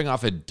dropping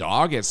off a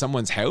dog at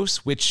someone's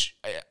house, which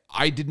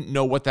I didn't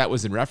know what that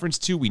was in reference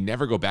to. We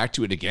never go back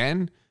to it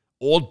again.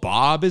 Old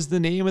Bob is the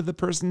name of the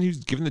person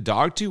who's given the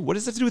dog to. What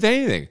does that have to do with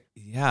anything?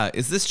 Yeah,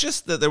 is this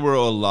just that there were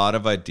a lot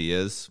of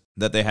ideas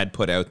that they had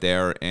put out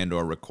there and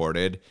or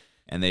recorded,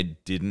 and they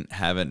didn't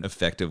have an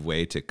effective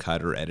way to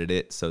cut or edit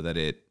it so that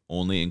it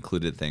only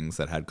included things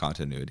that had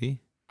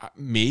continuity?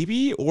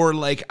 Maybe, or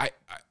like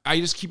I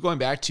just keep going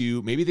back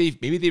to maybe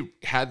they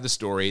had the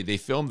story, they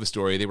filmed the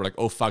story, they were like,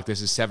 oh fuck,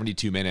 this is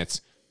 72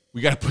 minutes.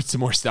 We got to put some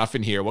more stuff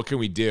in here. What can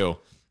we do?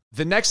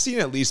 The next scene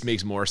at least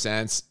makes more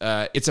sense.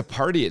 It's a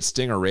party at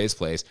Stinger Ray's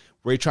place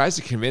where he tries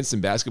to convince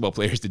some basketball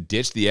players to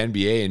ditch the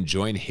NBA and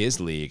join his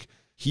league.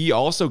 He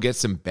also gets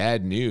some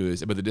bad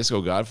news about the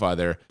Disco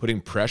Godfather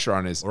putting pressure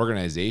on his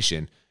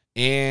organization.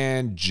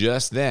 And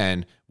just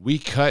then, we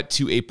cut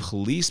to a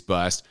police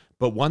bust,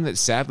 but one that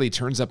sadly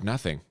turns up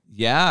nothing.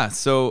 Yeah,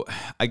 so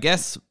I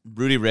guess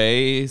Rudy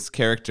Ray's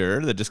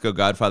character, the Disco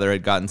Godfather,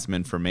 had gotten some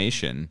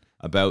information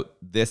about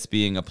this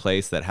being a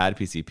place that had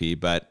PCP,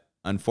 but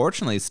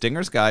unfortunately,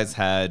 Stinger's guys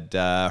had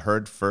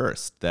heard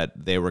first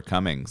that they were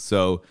coming.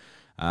 So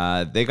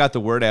they got the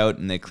word out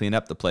and they cleaned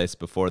up the place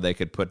before they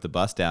could put the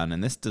bus down.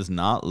 And this does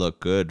not look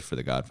good for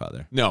the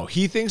Godfather. No,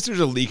 he thinks there's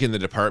a leak in the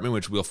department,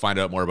 which we'll find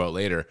out more about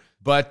later.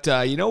 But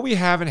we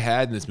haven't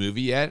had in this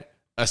movie yet?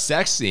 A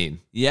sex scene.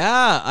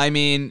 Yeah, I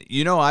mean,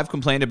 I've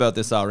complained about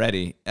this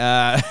already.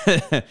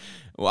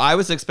 Well, I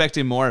was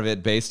expecting more of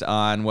it based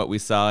on what we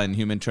saw in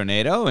Human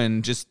Tornado,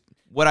 and just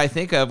what I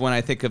think of when I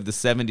think of the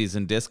 70s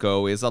and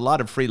disco is a lot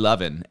of free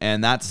loving,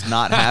 and that's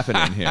not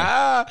happening here.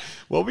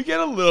 Well, we get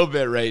a little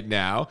bit right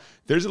now.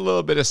 There's a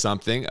little bit of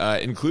something,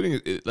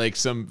 including like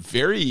some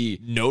very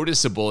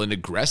noticeable and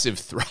aggressive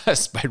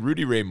thrusts by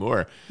Rudy Ray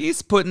Moore.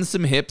 He's putting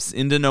some hips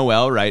into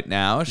Noelle right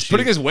now. He's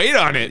putting his weight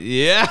on it.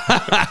 Yeah.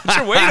 Put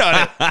your weight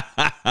on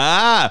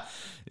it.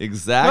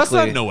 Exactly.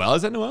 No, that's not Noelle.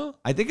 Is that Noelle?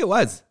 I think it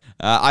was.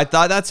 I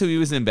thought that's who he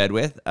was in bed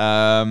with.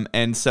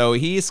 And so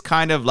he's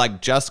kind of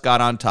like just got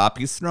on top.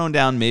 He's thrown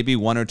down maybe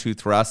one or two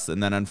thrusts.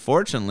 And then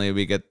unfortunately,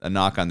 we get a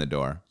knock on the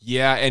door.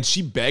 Yeah. And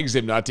she begs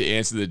him not to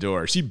answer the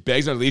door. She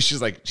begs on at least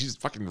she's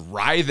fucking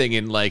writhing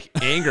in like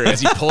anger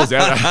as he pulls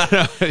out.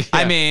 Yeah.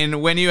 I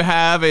mean, when you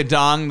have a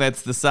dong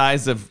that's the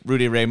size of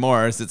Rudy Ray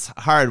Moore's, it's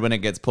hard when it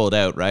gets pulled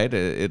out, right?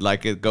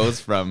 It goes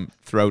from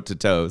throat to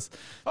toes.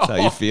 That's how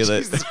you feel it.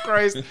 Jesus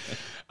Christ.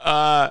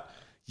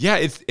 Yeah,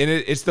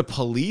 it's the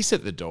police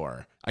at the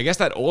door. I guess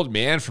that old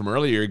man from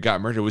earlier got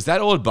murdered. Was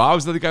that old Bob?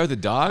 Was that the guy with the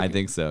dog? I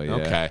think so, yeah.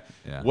 Okay.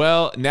 Yeah.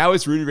 Well, now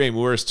it's Rudy Ray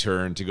Moore's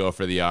turn to go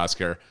for the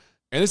Oscar.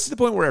 And this is the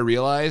point where I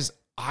realize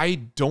I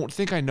don't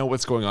think I know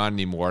what's going on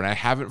anymore, and I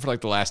haven't for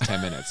like the last 10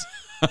 minutes.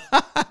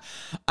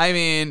 I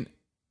mean,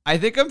 I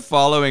think I'm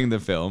following the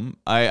film.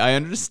 I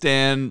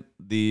understand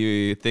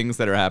the things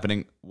that are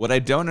happening. What I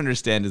don't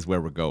understand is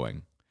where we're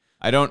going.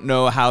 I don't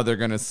know how they're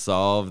going to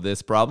solve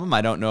this problem. I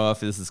don't know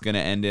if this is going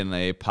to end in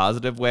a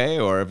positive way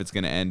or if it's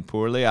going to end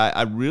poorly.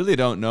 I really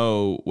don't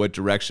know what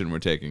direction we're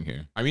taking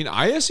here. I mean,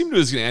 I assumed it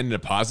was going to end in a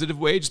positive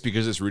way just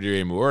because it's Rudy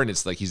Ray Moore and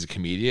it's like he's a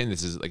comedian.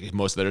 This is like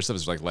most of the other stuff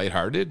is like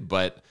lighthearted,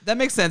 but that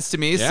makes sense to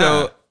me.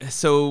 Yeah.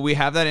 So we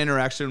have that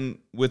interaction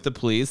with the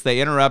police.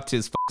 They interrupt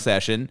his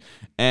session,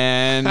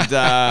 and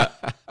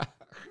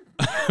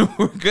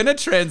we're going to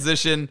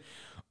transition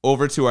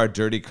over to our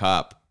dirty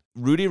cop.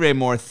 Rudy Ray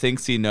Moore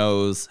thinks he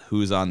knows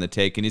who's on the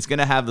take, and he's going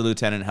to have the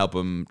lieutenant help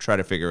him try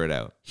to figure it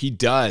out. He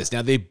does.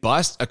 Now, they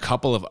bust a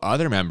couple of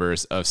other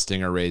members of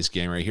Stinger Ray's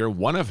gang right here,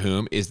 one of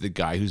whom is the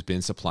guy who's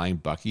been supplying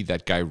Bucky,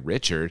 that guy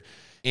Richard.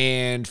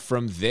 And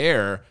from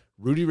there,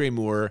 Rudy Ray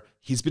Moore,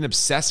 he's been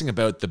obsessing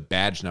about the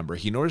badge number.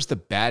 He noticed the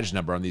badge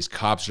number on these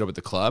cops showed up at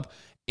the club,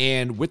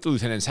 and with the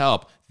lieutenant's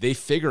help, they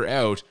figure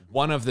out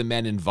one of the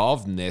men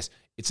involved in this.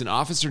 It's an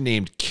officer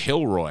named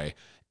Kilroy,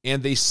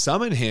 and they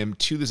summon him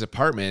to this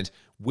apartment,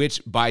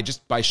 which by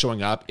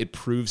showing up, it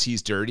proves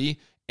he's dirty,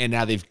 and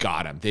now they've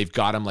got him. They've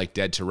got him like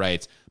dead to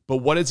rights. But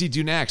what does he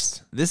do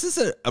next? This is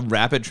a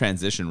rapid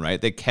transition,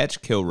 right? They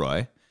catch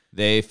Kilroy,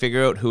 they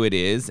figure out who it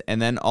is, and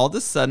then all of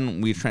a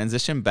sudden we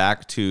transition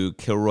back to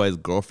Kilroy's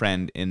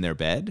girlfriend in their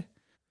bed.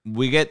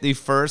 We get the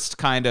first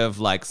kind of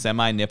like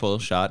semi-nipple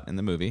shot in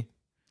the movie.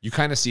 You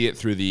kind of see it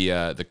through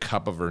the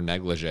cup of her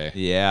negligee.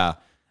 Yeah.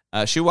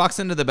 She walks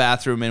into the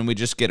bathroom, and we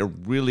just get a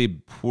really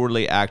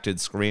poorly acted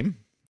scream.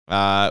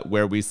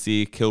 Where we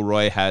see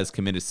Kilroy has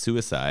committed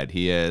suicide.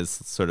 He has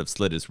sort of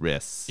slit his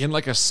wrists. In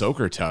like a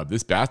soaker tub.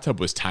 This bathtub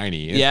was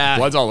tiny. Yeah.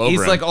 Blood's all over He's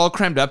him. like all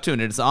crammed up to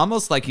it. It's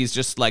almost like he's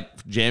just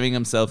like jamming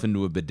himself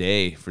into a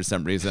bidet for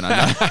some reason.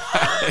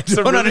 It's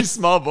a really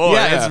small bowl.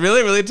 Yeah, it's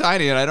really, really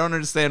tiny, and I don't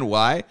understand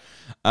why.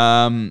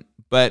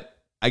 But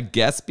I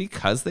guess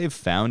because they've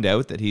found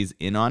out that he's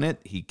in on it,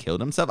 he killed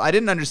himself. I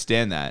didn't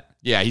understand that.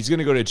 Yeah, he's going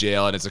to go to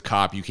jail, and as a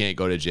cop, you can't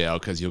go to jail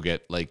because you'll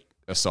get like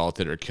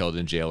assaulted or killed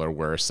in jail or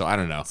worse. So I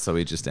don't know. So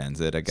he just ends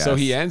it, I guess. So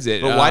he ends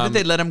it. But why did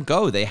they let him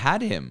go? They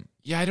had him.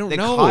 Yeah, I don't They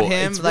know. caught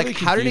him. It's Like, really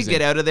how did he confusing.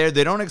 get out of there?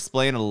 They don't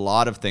explain a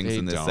lot of things They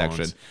in this don't.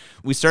 section.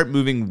 We start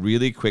moving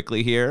really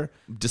quickly here.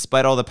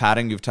 Despite all the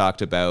padding you've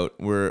talked about,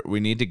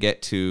 we need to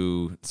get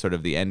to sort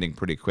of the ending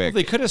pretty quick.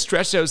 Well, they could have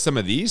stretched out some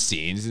of these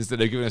scenes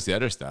instead of giving us the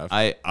other stuff.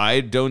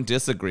 I don't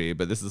disagree,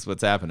 but this is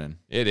what's happening.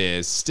 It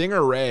is.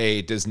 Stinger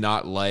Ray does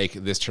not like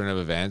this turn of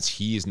events.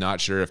 He's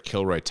not sure if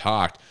Kilroy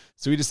talked.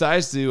 So he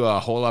decides to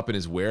hole up in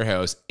his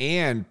warehouse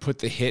and put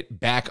the hit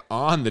back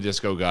on the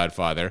Disco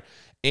Godfather.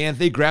 And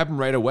they grab him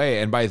right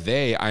away. And by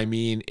they, I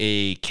mean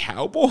a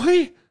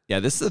cowboy? Yeah,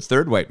 this is the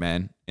third white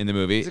man in the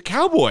movie. He's a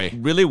cowboy.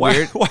 Really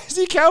weird. Why is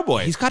he a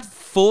cowboy? He's got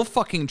full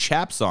fucking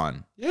chaps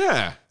on.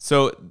 Yeah.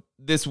 So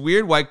this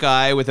weird white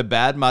guy with a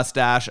bad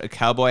mustache, a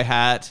cowboy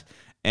hat,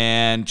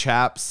 and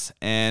chaps,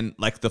 and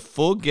like the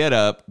full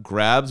getup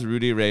grabs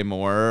Rudy Ray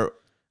Moore.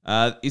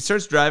 He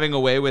starts driving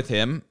away with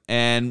him,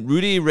 and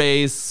Rudy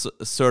Ray's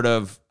sort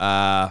of,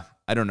 I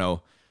don't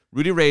know,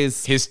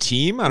 His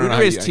team? I don't know.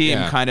 Rudy Ray's team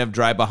kind of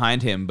drive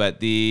behind him, but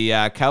the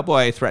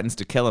cowboy threatens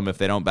to kill him if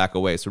they don't back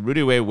away. So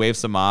Rudy Ray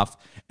waves him off,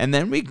 and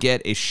then we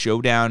get a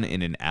showdown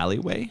in an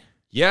alleyway.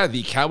 Yeah,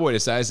 the cowboy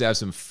decides to have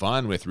some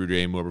fun with Rudy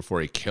Ray Moore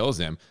before he kills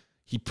him.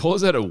 He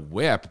pulls out a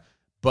whip,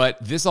 but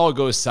this all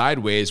goes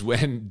sideways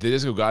when the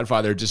Disco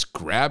Godfather just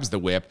grabs the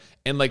whip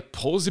and like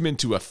pulls him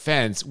into a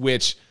fence,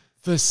 which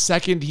the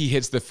second he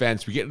hits the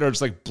fence, we get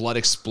just like blood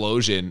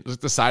explosion.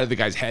 Like the side of the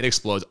guy's head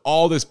explodes.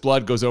 All this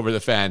blood goes over the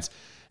fence.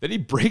 Then he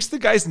breaks the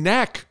guy's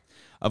neck.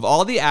 Of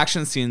all the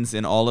action scenes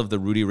in all of the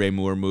Rudy Ray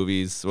Moore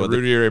movies, The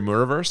Rudy Ray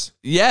Moore-verse?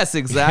 yes,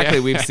 exactly,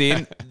 Yeah. we've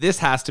seen, this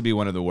has to be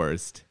one of the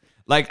worst.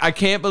 Like, I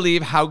can't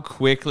believe how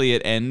quickly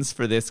it ends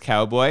for this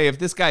cowboy. If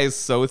this guy is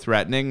so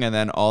threatening and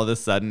then all of a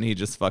sudden he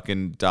just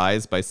fucking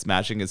dies by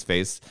smashing his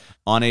face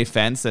on a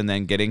fence and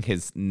then getting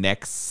his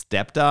neck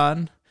stepped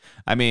on.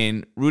 I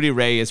mean, Rudy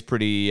Ray is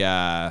pretty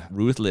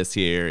ruthless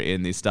here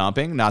in the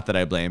stomping. Not that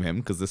I blame him,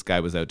 because this guy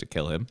was out to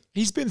kill him.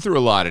 He's been through a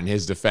lot in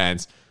his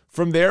defense.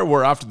 From there,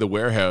 we're off to the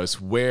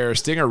warehouse where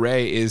Stinger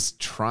Ray is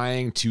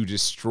trying to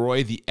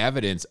destroy the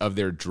evidence of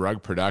their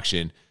drug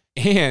production.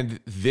 And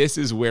this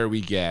is where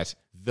we get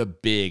the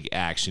big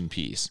action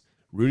piece.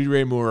 Rudy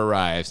Ray Moore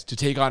arrives to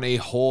take on a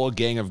whole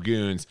gang of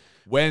goons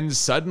when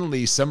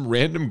suddenly some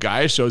random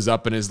guy shows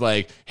up and is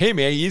like, hey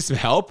man, you need some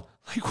help?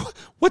 Like,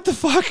 what the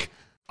fuck?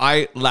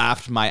 I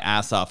laughed my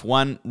ass off.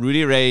 One,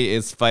 Rudy Ray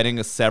is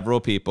fighting several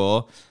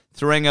people,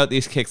 throwing out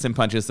these kicks and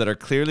punches that are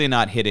clearly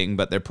not hitting,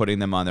 but they're putting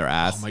them on their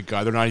ass. Oh my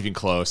God, they're not even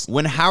close.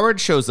 When Howard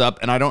shows up,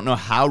 and I don't know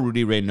how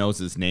Rudy Ray knows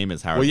his name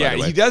is Howard. Well, yeah, by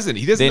the way. he doesn't.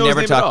 He doesn't They know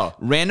never his name talk. at all.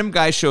 Random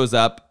guy shows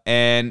up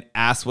and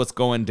asks what's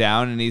going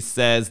down, and he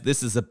says,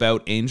 this is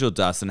about angel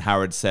dust, and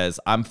Howard says,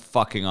 I'm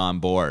fucking on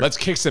board. Let's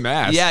kick some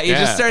ass. Yeah, he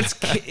just starts,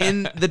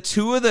 and the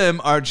two of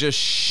them are just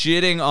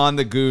shitting on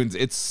the goons.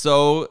 It's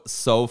so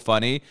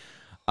funny.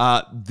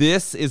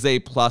 This is a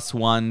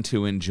 +1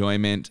 to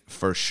enjoyment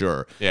for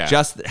sure. Yeah.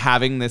 Just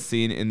having this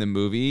scene in the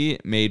movie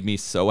made me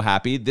so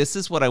happy. This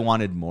is what I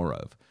wanted more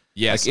of.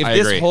 Yes, like, if I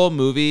this agree. whole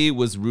movie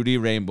was Rudy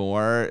Ray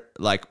Moore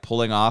like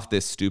pulling off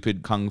this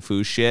stupid kung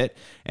fu shit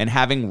and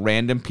having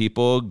random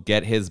people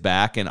get his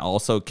back and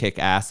also kick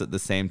ass at the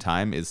same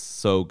time is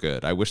so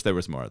good. I wish there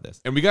was more of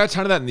this. And we got a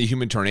ton of that in the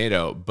Human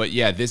Tornado. But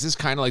yeah, this is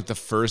kind of like the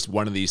first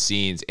one of these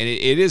scenes. And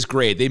it is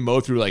great. They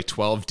mow through like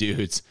 12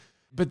 dudes.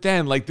 But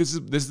then, like, this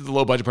is the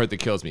low budget part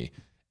that kills me.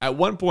 At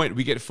one point,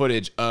 we get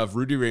footage of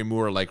Rudy Ray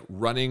Moore like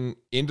running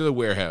into the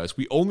warehouse.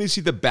 We only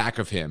see the back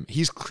of him.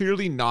 He's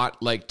clearly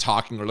not like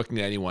talking or looking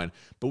at anyone,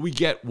 but we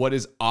get what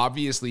is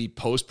obviously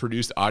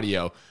post-produced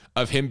audio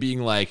of him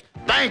being like,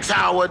 Thanks,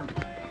 Howard.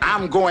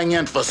 I'm going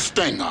in for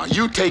Stinger.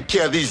 You take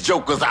care of these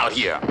jokers out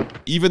here.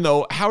 even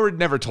though Howard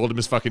never told him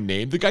his fucking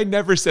name. The guy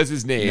never says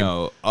his name.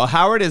 No,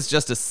 Howard is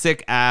just a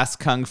sick ass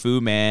kung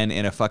fu man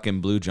in a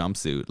fucking blue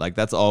jumpsuit. Like,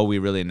 that's all we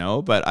really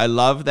know. But I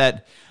love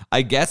that.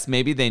 I guess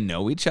maybe they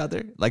know each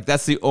other. Like,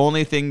 that's the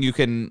only thing you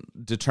can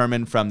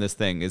determine from this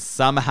thing is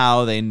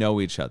somehow they know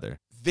each other.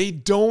 They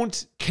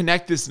don't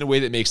connect this in a way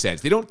that makes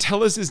sense. They don't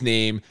tell us his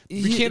name.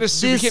 We can't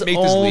assume. We can't make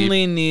this leap.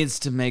 only needs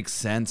to make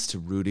sense to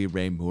Rudy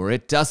Ray Moore.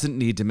 It doesn't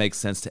need to make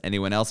sense to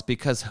anyone else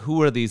because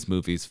who are these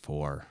movies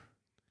for?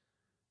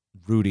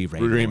 Rudy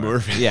Ray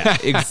Moore. Yeah,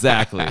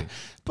 exactly.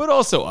 But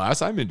also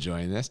us. I'm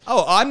enjoying this.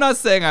 Oh, I'm not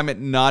saying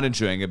I'm not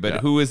enjoying it, but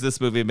who is this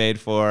movie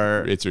made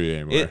for? It's Rudy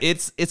Ray Moore.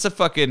 It's a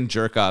fucking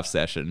jerk off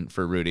session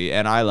for Rudy,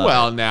 and I love it.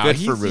 Well, now Good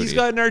for Rudy. he's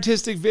got an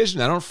artistic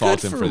vision. I don't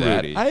fault him for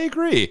that. Rudy. I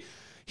agree.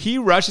 He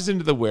rushes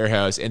into the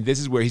warehouse, and this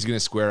is where he's going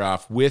to square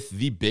off with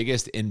the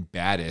biggest and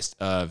baddest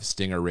of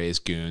Stinger Ray's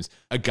goons,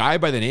 a guy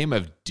by the name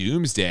of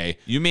Doomsday.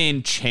 You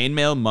mean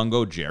Chainmail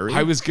Mungo Jerry?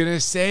 I was going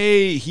to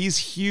say he's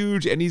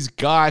huge, and he's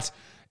got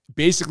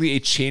basically a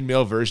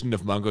chainmail version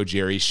of Mungo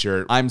Jerry's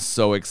shirt. I'm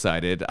so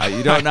excited.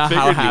 You don't know how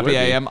figured you happy would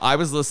I be. am. I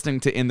was listening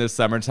to In the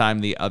Summertime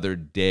the other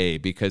day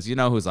because you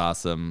know who's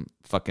awesome?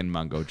 Fucking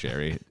Mungo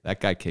Jerry.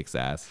 That guy kicks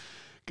ass.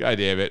 God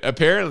damn it.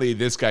 Apparently,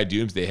 this guy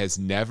Doomsday has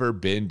never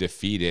been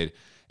defeated,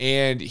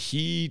 and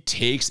he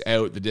takes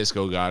out the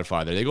Disco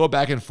Godfather. They go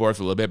back and forth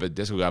a little bit, but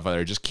Disco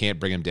Godfather just can't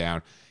bring him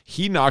down.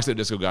 He knocks out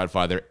Disco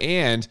Godfather,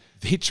 and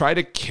they try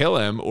to kill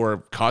him or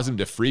cause him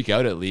to freak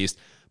out at least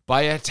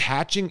by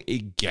attaching a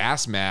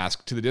gas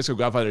mask to the Disco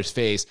Godfather's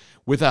face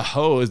with a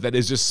hose that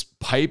is just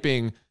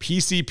piping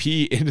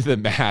PCP into the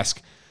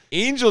mask.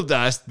 Angel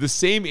dust, the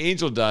same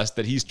angel dust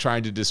that he's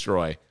trying to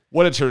destroy.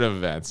 What a turn of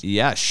events.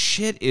 Yeah,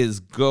 shit is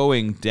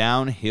going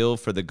downhill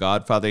for the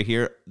Godfather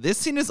here. This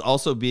scene is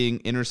also being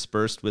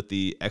interspersed with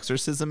the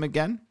exorcism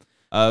again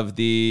of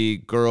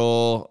the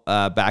girl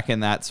back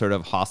in that sort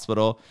of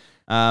hospital.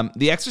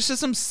 The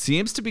exorcism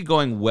seems to be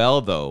going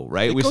well, though,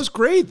 right? It goes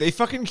great. They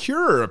fucking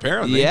cure her,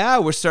 apparently. Yeah,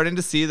 we're starting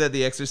to see that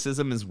the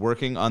exorcism is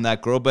working on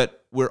that girl,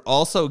 but we're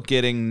also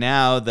getting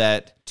now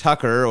that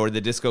Tucker, or the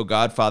Disco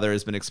Godfather,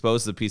 has been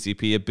exposed to the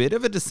PCP, a bit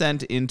of a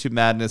descent into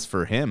madness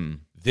for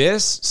him.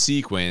 This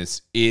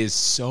sequence is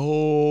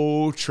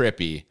so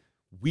trippy.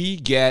 We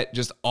get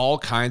just all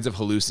kinds of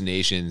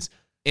hallucinations.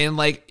 And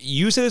like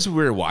you said this when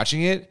we were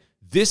watching it,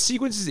 this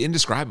sequence is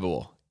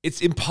indescribable. It's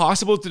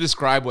impossible to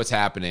describe what's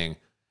happening.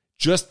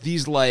 Just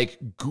these like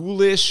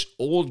ghoulish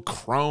old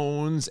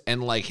crones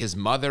and like his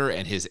mother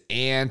and his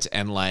aunt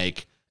and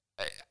like...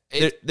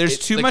 There's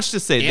too like much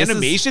to say.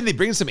 Animation. They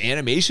bring some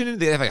animation in.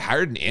 They have like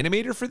hired an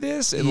animator for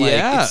this, and like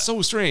it's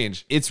so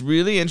strange. It's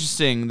really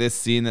interesting, this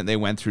scene that they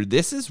went through.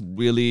 This is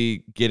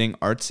really getting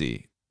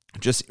artsy.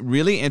 Just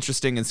really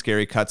interesting and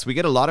scary cuts. We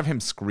get a lot of him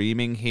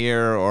screaming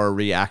here or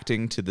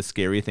reacting to the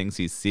scary things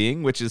he's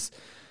seeing, which is,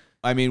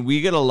 I mean, we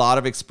get a lot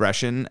of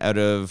expression out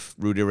of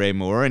Rudy Ray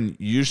Moore, and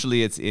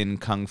usually it's in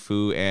kung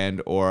fu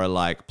and or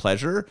like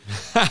pleasure.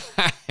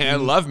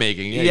 And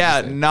lovemaking.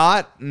 Yeah,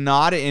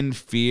 not in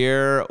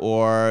fear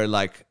or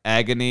like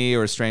agony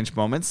or strange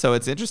moments. So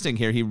it's interesting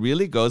here. He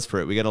really goes for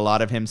it. We get a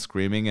lot of him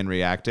screaming and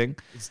reacting.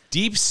 It's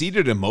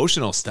deep-seated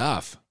emotional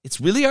stuff. It's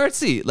really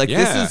artsy. Like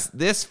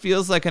this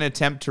feels like an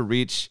attempt to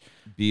reach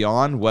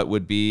beyond what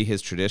would be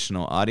his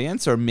traditional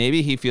audience, or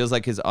maybe he feels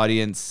like his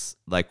audience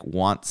like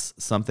wants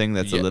something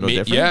that's a little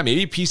different. Yeah,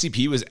 maybe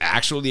PCP was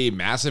actually a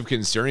massive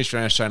concern. He's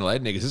trying to shine a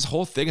light on it because this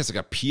whole thing is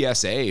like a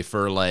PSA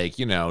for like,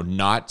 you know,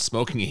 not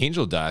smoking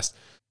angel dust.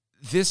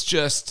 This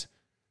just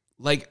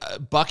like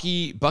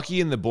Bucky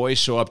and the boys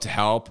show up to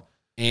help,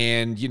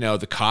 and you know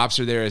the cops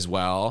are there as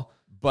well.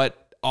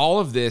 But all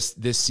of this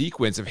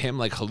sequence of him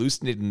like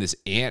hallucinating this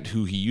aunt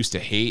who he used to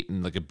hate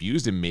and like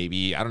abused him,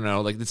 maybe, I don't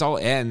know, like this all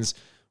ends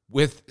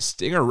with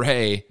Stinger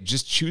Ray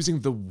just choosing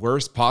the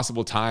worst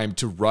possible time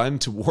to run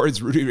towards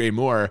Rudy Ray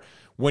Moore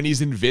when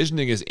he's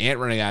envisioning his aunt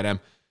running at him,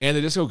 and the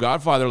Disco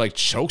Godfather like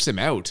chokes him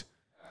out.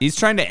 He's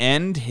trying to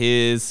end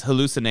his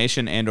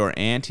hallucination and or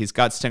aunt. He's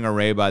got Stinger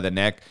Ray by the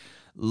neck.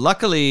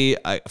 Luckily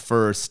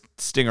for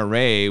Stinger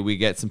Ray, we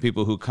get some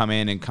people who come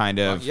in and kind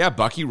of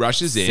Bucky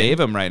rushes in,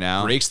 save him right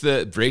now. Breaks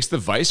the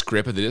vice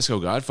grip of the Disco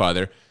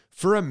Godfather.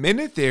 For a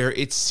minute there,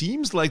 it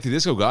seems like the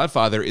Disco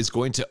Godfather is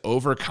going to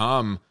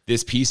overcome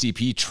this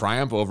PCP,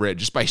 triumph over it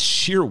just by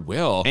sheer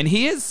will. And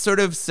he has sort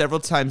of several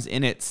times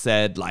in it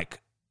said like,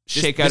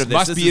 shake out this of this.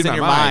 must This be is in in my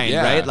your mind, mind,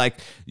 yeah. right? Like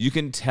you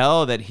can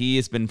tell that he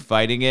has been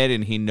fighting it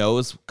and he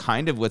knows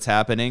kind of what's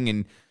happening.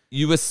 And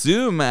you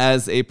assume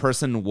as a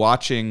person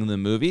watching the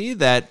movie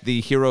that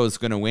the hero is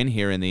going to win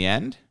here in the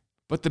end.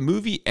 But the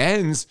movie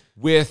ends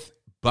with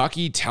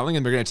Bucky telling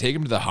him they're going to take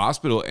him to the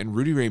hospital and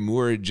Rudy Ray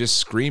Moore just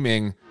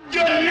screaming,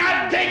 You're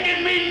not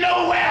taking me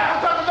nowhere.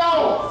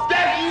 No,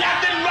 there's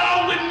nothing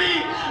wrong with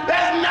me.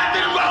 There's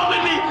nothing wrong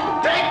with me.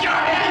 Take your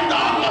hands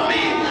off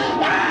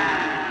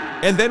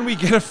And then we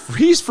get a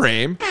freeze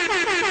frame,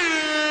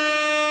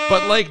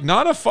 but like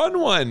not a fun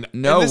one.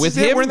 No, with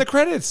him, we're in the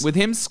credits. With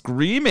him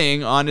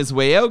screaming on his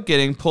way out,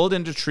 getting pulled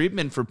into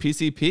treatment for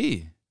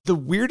PCP. The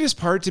weirdest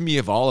part to me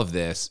of all of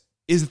this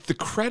is that the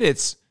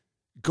credits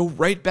go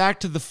right back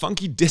to the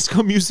funky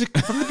disco music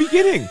from the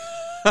beginning.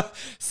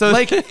 So,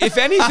 like, if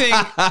anything,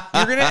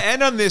 you're gonna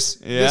end on this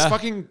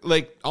fucking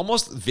like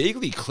almost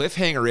vaguely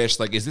cliffhanger-ish.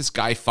 Like, is this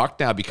guy fucked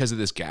now because of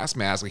this gas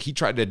mask? Like, he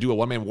tried to do a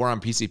one-man war on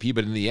PCP,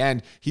 but in the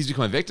end, he's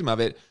become a victim of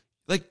it.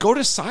 Like, go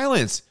to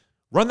silence.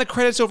 Run the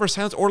credits over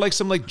silence, or like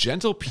some like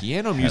gentle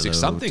piano music, Hello,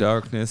 something.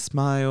 Darkness,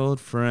 my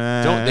old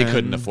friend. They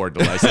couldn't afford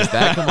to license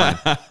that. Come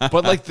on.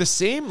 But like the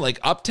same like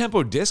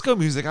up-tempo disco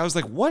music, I was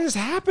like, what is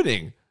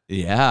happening?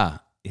 Yeah.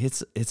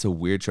 It's a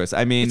weird choice.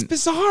 I mean, It's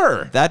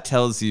bizarre. that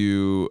tells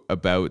you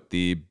about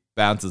the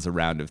bounces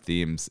around of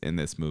themes in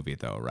this movie,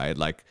 though, right?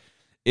 Like,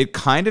 it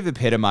kind of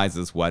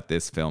epitomizes what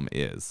this film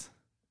is.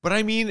 But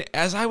I mean,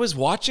 as I was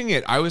watching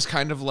it, I was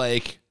kind of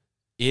like,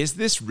 is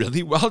this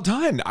really well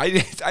done?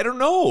 I don't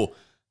know.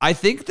 I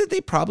think that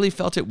they probably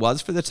felt it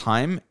was for the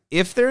time.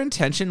 If their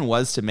intention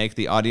was to make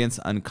the audience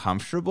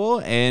uncomfortable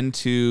and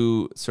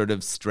to sort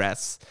of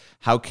stress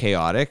how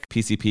chaotic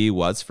PCP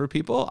was for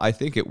people, I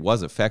think it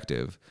was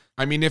effective.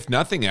 I mean, if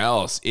nothing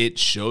else, it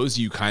shows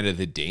you kind of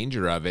the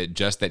danger of it,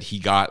 just that he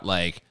got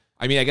like,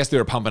 I mean, I guess they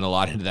were pumping a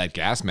lot into that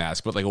gas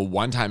mask, but like a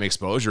one-time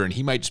exposure and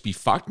he might just be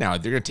fucked now.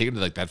 They're going to take him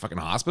to like that fucking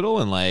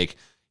hospital and like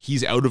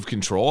he's out of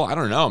control. I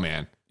don't know,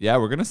 man. Yeah,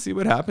 we're going to see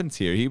what happens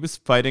here. He was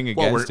fighting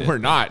against it. We're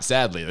not,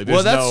 sadly. Like,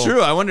 Well, that's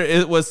true. I wonder,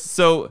 it was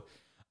so...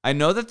 I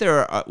know that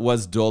there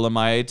was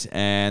Dolomite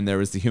and there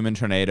was the Human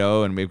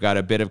Tornado, and we've got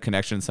a bit of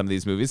connection in some of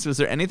these movies. Was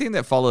there anything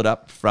that followed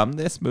up from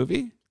this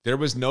movie? There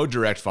was no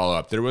direct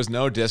follow-up. There was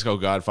no Disco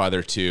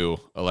Godfather 2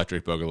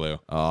 Electric Boogaloo.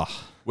 Oh,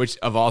 Which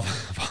of all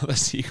the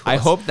sequels, I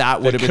hope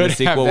that would have been the could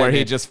sequel have where been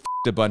he it. just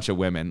f***ed a bunch of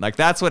women. Like,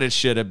 that's what it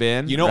should have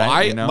been. You know,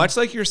 right? much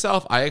like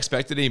yourself, I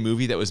expected a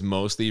movie that was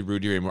mostly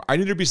Rudy Ray Moore. I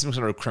knew there'd be some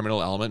sort of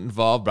criminal element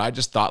involved, but I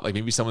just thought like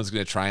maybe someone's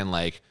going to try and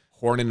like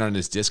horn in on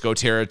his disco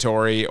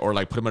territory or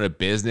like put him out of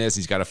business.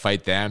 He's got to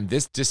fight them.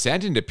 This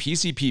descent into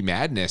PCP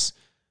madness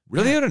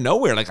really out of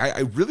nowhere. Like I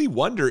really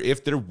wonder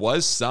if there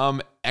was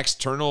some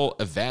external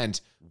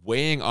event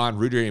weighing on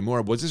Rudy Ray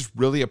Moore. Was this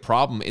really a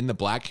problem in the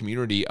black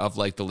community of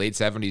like the late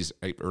 70s,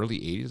 early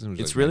 80s?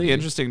 It's really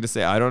interesting to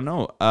say. I don't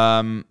know.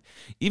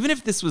 Even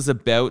if this was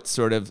about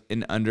sort of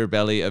an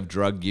underbelly of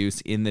drug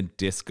use in the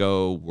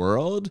disco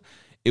world,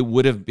 it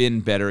would have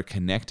been better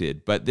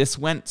connected. But this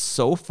went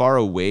so far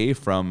away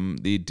from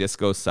the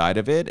disco side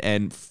of it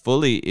and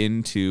fully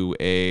into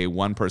a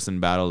one-person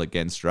battle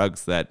against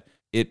drugs that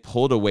it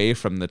pulled away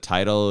from the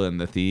title and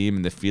the theme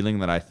and the feeling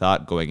that I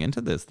thought going into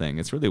this thing.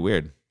 It's really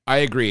weird. I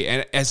agree.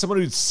 And as someone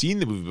who'd seen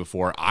the movie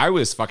before, I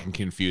was fucking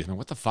confused. I mean,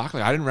 what the fuck?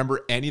 Like, I didn't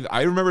remember any.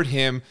 I remembered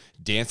him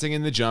dancing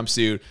in the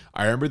jumpsuit.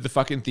 I remembered the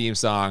fucking theme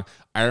song.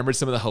 I remembered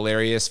some of the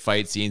hilarious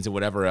fight scenes and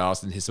whatever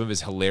else, and some of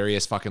his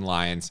hilarious fucking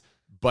lines.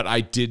 But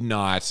I did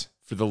not,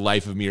 for the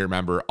life of me,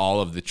 remember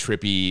all of the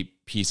trippy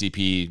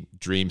PCP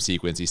dream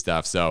sequency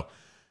stuff. So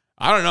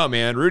I don't know,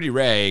 man. Rudy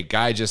Ray,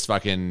 guy just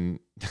fucking.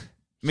 I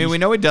mean, we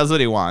know he does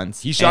what he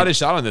wants. He shot his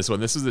shot on this one.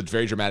 This is a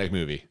very dramatic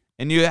movie.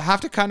 And you have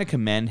to kind of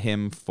commend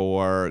him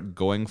for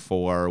going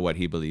for what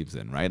he believes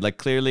in, right? Like,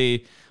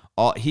 clearly,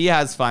 he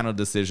has final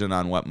decision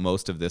on what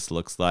most of this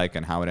looks like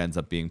and how it ends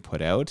up being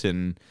put out.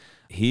 And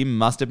he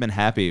must have been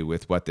happy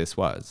with what this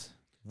was.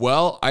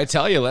 Well, I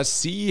tell you, let's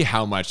see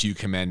how much you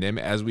commend him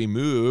as we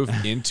move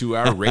into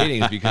our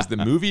ratings, because the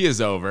movie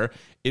is over.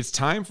 It's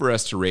time for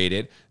us to rate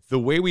it. The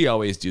way we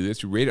always do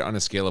this, we rate it on a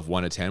scale of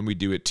 1 to 10. We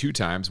do it 2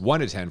 times, 1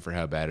 to 10 for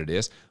how bad it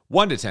is,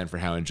 1 to 10 for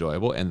how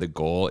enjoyable. And the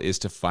goal is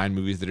to find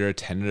movies that are a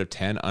 10 out of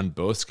 10 on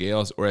both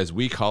scales, or as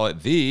we call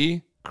it,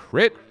 the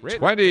Crit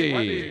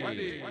 20.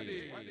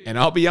 And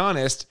I'll be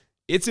honest,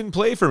 it's in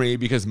play for me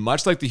because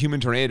much like The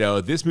Human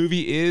Tornado, this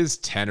movie is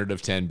 10 out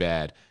of 10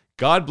 bad.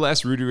 God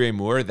bless Rudy Ray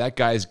Moore. That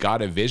guy's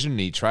got a vision and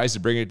he tries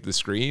to bring it to the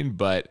screen,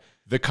 but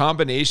the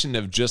combination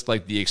of just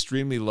like the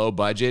extremely low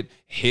budget,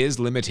 his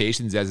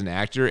limitations as an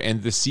actor,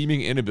 and the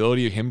seeming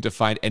inability of him to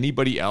find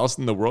anybody else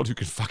in the world who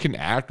can fucking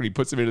act when he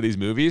puts him into these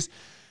movies,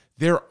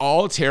 they're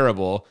all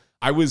terrible.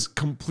 I was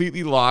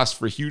completely lost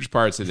for huge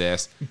parts of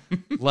this.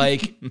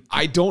 Like,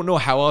 I don't know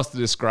how else to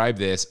describe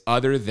this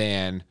other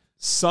than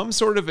some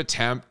sort of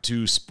attempt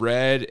to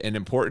spread an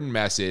important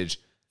message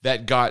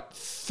that got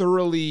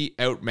thoroughly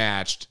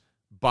outmatched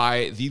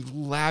by the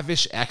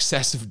lavish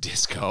excess of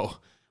disco.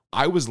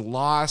 I was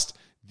lost.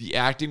 The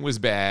acting was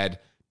bad.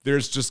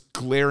 There's just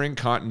glaring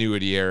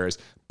continuity errors.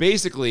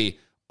 Basically,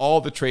 all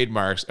the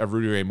trademarks of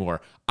Rudy Ray Moore.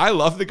 I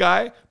love the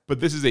guy, but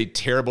this is a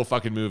terrible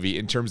fucking movie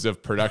in terms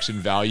of production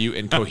value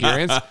and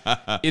coherence.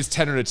 It's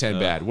 10 out of 10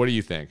 bad. What do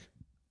you think?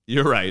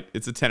 You're right.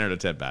 It's a 10 out of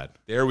 10 bad.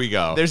 There we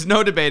go. There's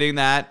no debating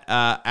that.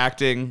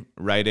 Acting,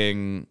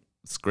 writing,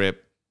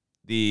 script,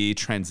 the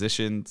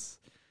transitions,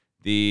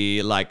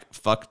 the like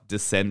fuck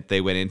descent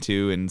they went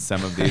into in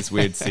some of these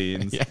weird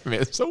scenes. Yeah,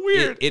 man, it's so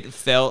weird. It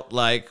felt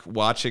like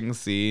watching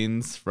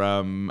scenes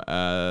from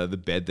The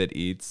Bed That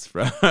Eats,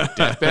 from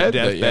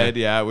Deathbed,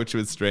 yeah, which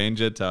was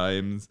strange at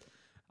times.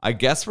 I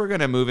guess we're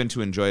gonna move into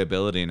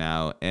enjoyability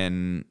now,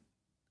 and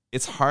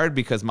it's hard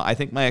because I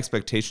think my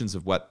expectations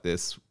of what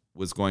this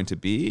was going to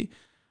be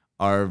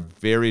are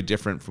very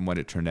different from what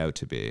it turned out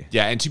to be.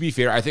 Yeah, and to be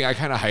fair, I think I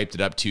kind of hyped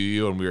it up to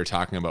you when we were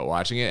talking about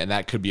watching it, and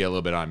that could be a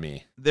little bit on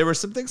me. There were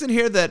some things in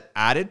here that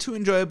added to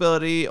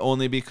enjoyability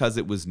only because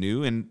it was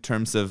new in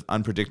terms of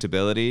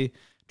unpredictability, in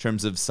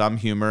terms of some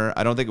humor.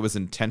 I don't think it was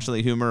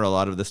intentionally humor, a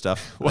lot of the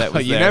stuff that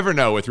was you there. never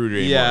know with Rudy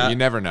Ray Moore. Yeah. You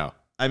never know.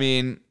 I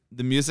mean,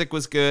 the music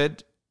was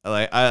good.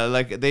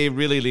 Like they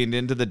really leaned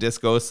into the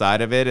disco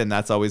side of it, and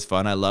that's always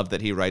fun. I love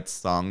that he writes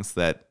songs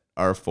that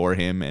are for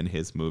him and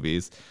his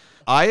movies.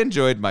 I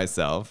enjoyed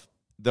myself.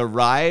 The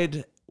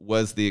ride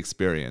was the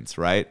experience,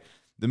 right?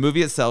 The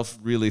movie itself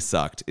really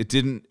sucked. It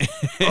didn't,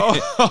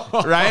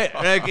 right?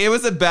 Like, it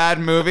was a bad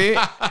movie.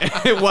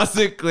 It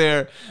wasn't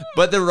clear.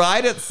 But the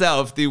ride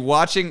itself, the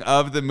watching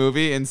of the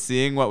movie and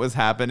seeing what was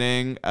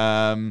happening,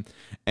 and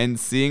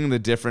seeing the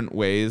different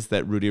ways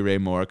that Rudy Ray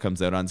Moore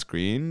comes out on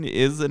screen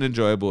is an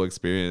enjoyable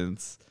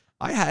experience.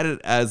 I had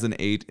it as an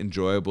 8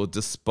 enjoyable,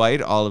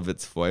 despite all of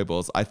its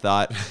foibles. I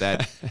thought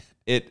that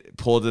it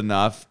pulled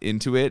enough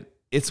into it.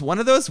 It's one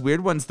of those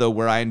weird ones, though,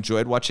 where I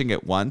enjoyed watching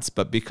it once,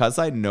 but because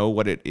I know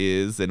what it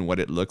is and what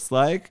it looks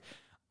like,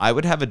 I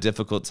would have a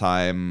difficult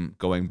time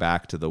going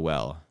back to the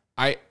well.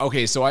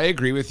 So I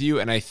agree with you,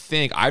 and I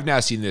think I've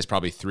now seen this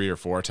probably 3 or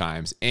 4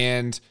 times,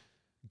 and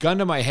gun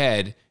to my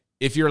head,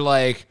 if you're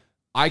like,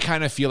 I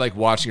kind of feel like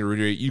watching a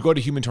Rudy Ray, you go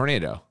to Human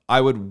Tornado.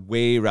 I would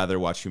way rather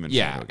watch Human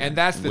Tornado. Yeah, again. and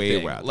that's the way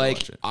thing. rather Like,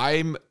 watch it. I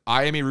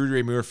am a Rudy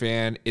Ray Moore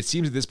fan. It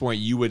seems at this point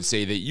you would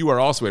say that you are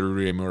also a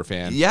Rudy Ray Moore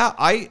fan. Yeah,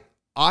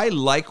 I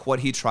like what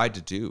he tried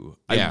to do.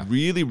 Yeah. I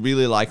really,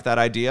 really like that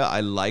idea.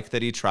 I like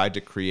that he tried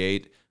to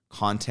create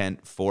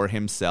content for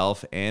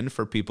himself and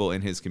for people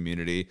in his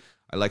community.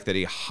 I like that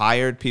he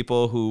hired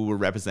people who were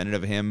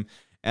representative of him.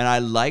 And I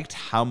liked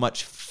how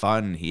much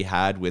fun he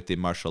had with the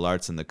martial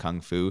arts and the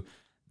kung fu.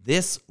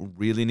 This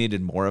really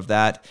needed more of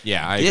that.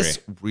 Yeah, I This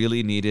agree.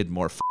 really needed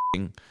more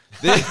f***ing.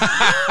 Yeah.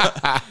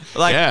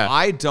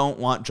 I don't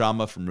want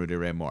drama from Rudy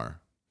Ray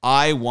Moore.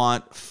 I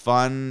want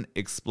fun,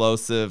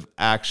 explosive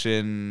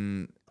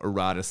action,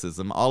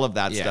 eroticism. All of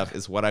that stuff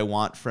is what I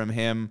want from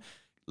him.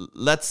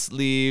 Let's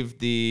leave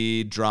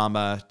the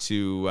drama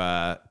to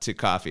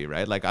coffee,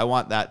 right? Like, I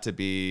want that to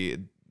be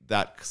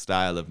that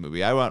style of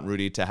movie. I want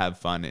Rudy to have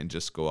fun and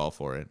just go all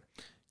for it.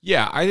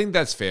 Yeah, I think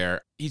that's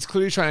fair. He's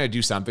clearly trying to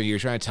do something.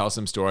 He's trying to tell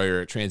some story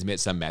or transmit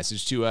some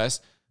message to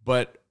us.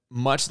 But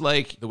much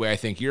like the way I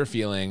think you're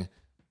feeling,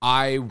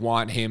 I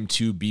want him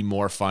to be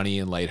more funny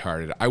and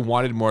lighthearted. I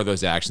wanted more of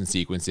those action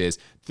sequences.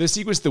 The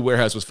sequence at the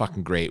warehouse was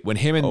fucking great. When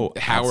him and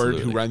Howard,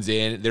 absolutely. who runs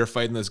in, they're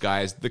fighting those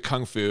guys, the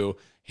kung fu,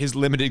 his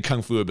limited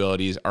kung fu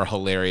abilities are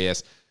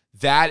hilarious.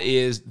 That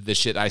is the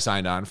shit I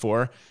signed on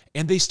for.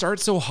 And they start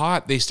so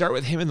hot. They start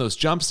with him in those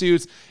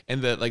jumpsuits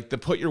and the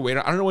put your weight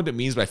on. I don't know what it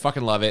means, but I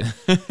fucking love it.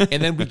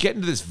 And then we get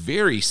into this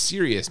very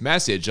serious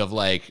message of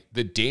like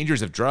the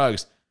dangers of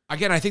drugs.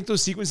 Again, I think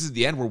those sequences at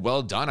the end were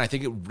well done. I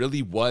think it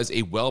really was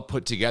a well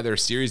put together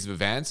series of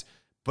events,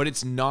 but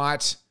it's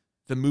not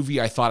the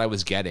movie I thought I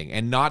was getting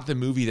and not the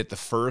movie that the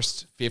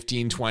first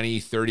 15, 20,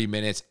 30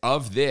 minutes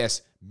of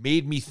this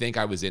made me think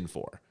I was in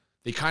for.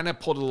 They kind of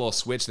pulled a little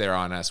switch there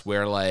on us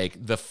where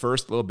like the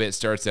first little bit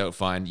starts out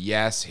fun.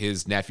 Yes,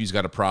 his nephew's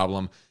got a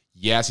problem.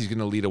 Yes, he's going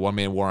to lead a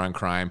one-man war on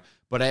crime,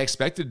 but I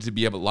expected it to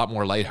be a lot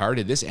more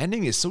lighthearted. This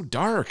ending is so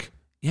dark.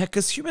 Yeah,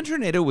 because Human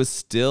Tornado was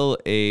still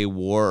a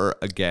war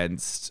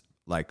against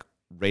like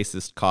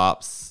racist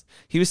cops.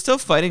 He was still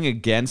fighting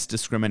against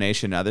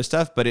discrimination and other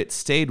stuff, but it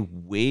stayed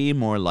way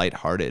more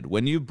lighthearted.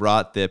 When you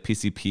brought the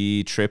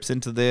PCP trips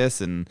into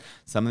this and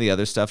some of the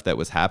other stuff that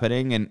was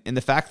happening, and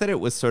the fact that it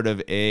was sort of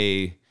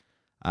a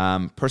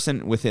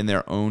person within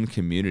their own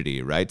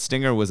community, right?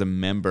 Stinger was a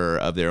member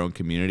of their own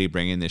community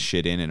bringing this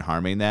shit in and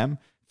harming them.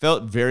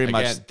 Felt very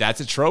much.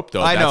 That's a trope,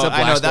 though. I know,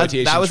 That's a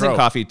blaxploitation that was trope. in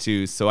Coffee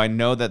too, so I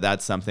know that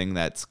that's something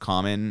that's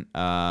common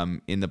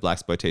in the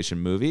blaxploitation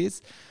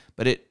movies,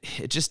 but it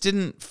just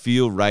didn't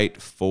feel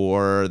right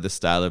for the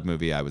style of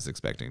movie I was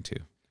expecting to.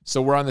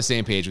 So we're on the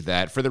same page with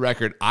that. For the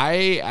record,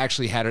 I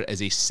actually had it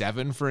as a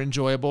 7 for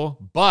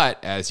enjoyable,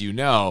 but as you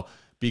know,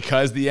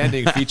 because the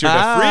ending featured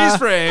a freeze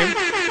frame,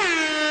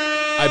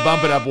 I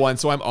bump it up 1,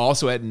 so I'm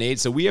also at an 8.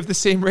 So we have the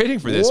same rating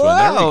for this one.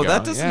 There we go.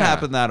 That doesn't Yeah.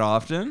 happen that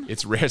often.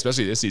 It's rare,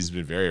 especially this season's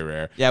been very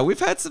rare. Yeah, we've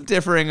had some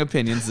differing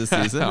opinions this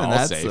season, and I'll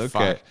that's say,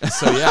 okay. fuck.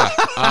 So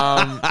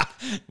yeah,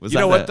 Was you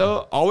that know what a-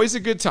 though? Always a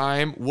good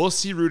time. We'll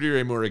see Rudy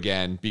Ray Moore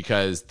again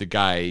because the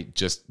guy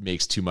just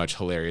makes too much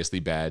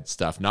hilariously bad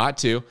stuff not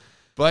to.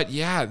 But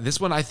yeah, this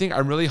one I think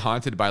I'm really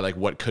haunted by like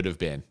what could have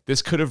been.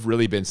 This could have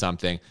really been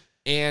something.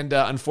 And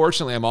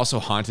unfortunately, I'm also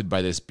haunted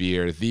by this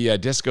beer, the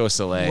Disco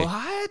Soleil.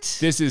 What? What?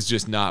 This is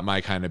just not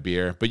my kind of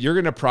beer, but you're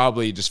going to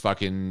probably just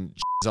fucking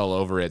all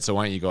over it. So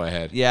why don't you go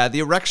ahead? Yeah, the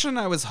erection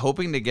I was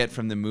hoping to get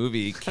from the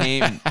movie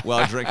came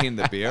while drinking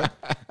the beer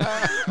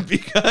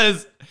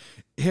because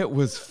it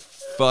was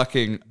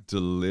fucking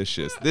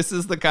delicious. This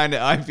is the kind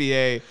of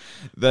IPA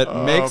that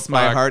makes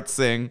my heart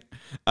sing.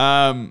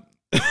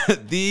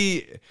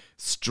 The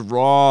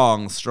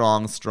strong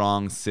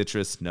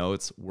citrus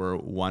notes were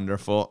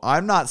wonderful.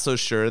 I'm not so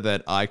sure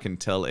that I can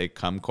tell a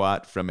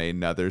kumquat from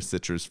another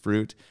citrus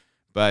fruit,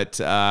 but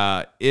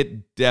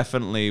it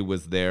definitely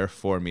was there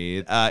for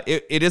me.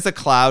 It is a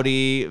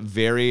cloudy,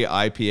 very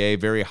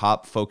IPA, very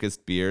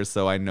hop-focused beer,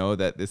 so I know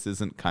that this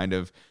isn't kind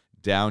of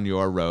down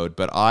your road,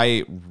 but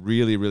I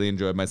really, really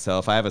enjoyed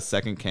myself. I have a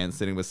second can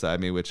sitting beside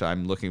me, which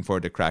I'm looking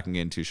forward to cracking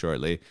into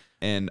shortly,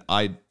 and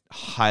I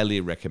highly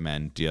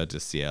recommend Dia de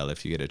Ciel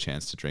if you get a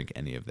chance to drink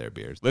any of their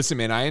beers. Listen,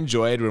 man, I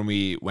enjoyed when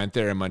we went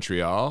there in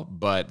Montreal,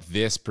 but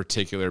this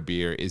particular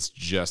beer is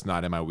just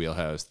not in my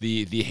wheelhouse.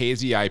 The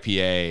hazy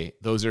IPA,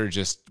 those are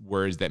just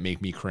words that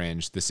make me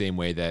cringe the same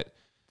way that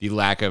the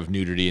lack of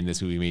nudity in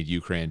this movie made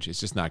you cringe.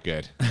 It's just not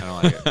good. I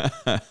don't like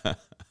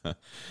it.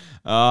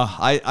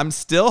 I'm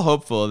still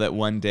hopeful that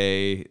one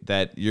day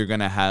that you're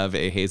going to have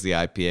a hazy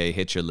IPA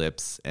hit your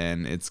lips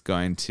and it's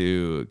going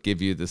to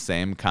give you the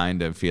same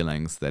kind of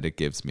feelings that it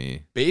gives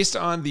me. Based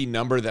on the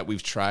number that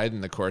we've tried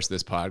in the course of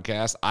this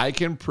podcast, I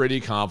can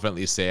pretty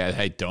confidently say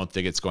I don't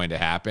think it's going to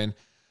happen.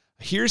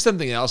 Here's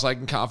something else I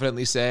can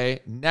confidently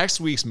say.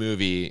 Next week's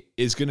movie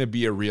is going to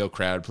be a real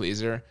crowd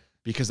pleaser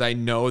because I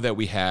know that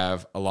we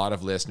have a lot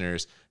of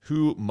listeners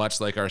who,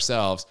 much like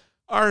ourselves,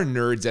 are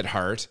nerds at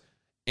heart.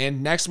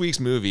 And next week's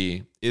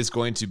movie is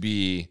going to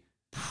be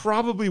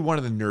probably one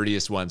of the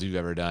nerdiest ones we've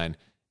ever done.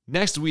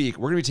 Next week,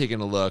 we're going to be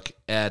taking a look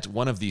at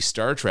one of the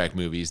Star Trek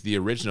movies, the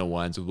original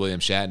ones with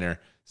William Shatner,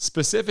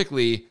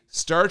 specifically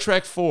Star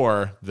Trek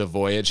IV, The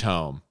Voyage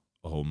Home.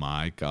 Oh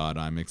my God,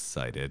 I'm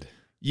excited.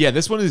 Yeah,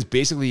 this one is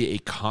basically a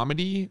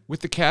comedy with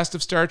the cast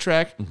of Star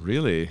Trek.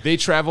 Really? They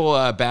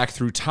travel back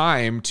through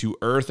time to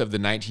Earth of the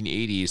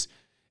 1980s.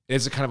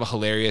 It's a kind of a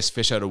hilarious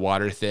fish out of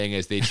water thing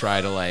as they try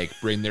to like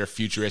bring their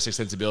futuristic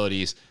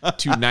sensibilities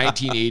to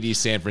 1980s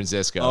San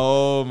Francisco.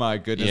 Oh my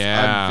goodness.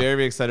 Yeah. I'm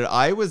very excited.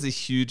 I was a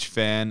huge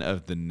fan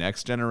of The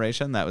Next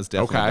Generation. That was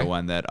definitely the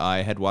one that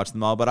I had watched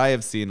them all, but I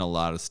have seen a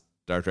lot of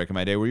Star Trek in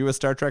my day. Were you a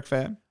Star Trek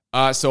fan?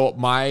 So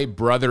my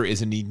brother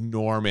is an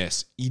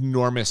enormous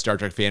Star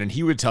Trek fan, and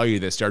he would tell you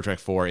that Star Trek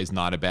IV is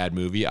not a bad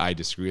movie. I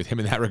disagree with him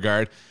in that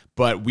regard,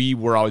 but we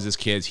were always as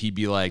kids. He'd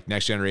be like,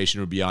 Next Generation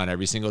would be on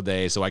every single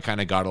day, so I kind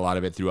of got a lot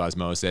of it through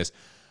osmosis.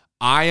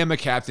 I am a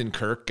Captain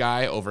Kirk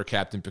guy over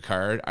Captain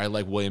Picard. I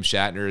like William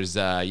Shatner's,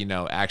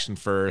 action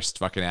first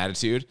fucking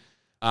attitude.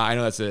 I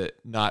know that's a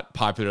not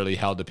popularly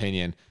held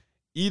opinion.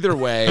 Either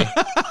way,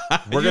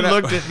 you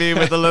looked at me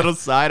with a little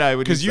side eye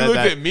because you looked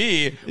at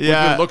me with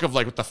the look of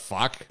like, what the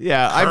fuck?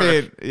 Yeah,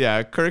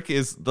 Kirk. Kirk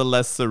is the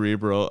less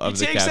cerebral of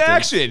the captains. He takes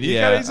action.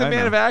 He's a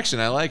man of action.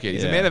 I like it.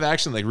 He's a man of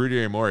action like Rudy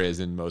Ray Moore is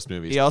in most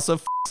movies. He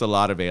also a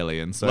lot of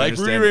aliens. So like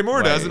Rudy Ray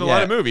Moore does in a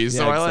lot of movies,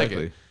 so exactly. I like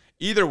it.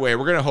 Either way,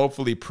 we're going to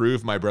hopefully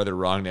prove my brother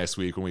wrong next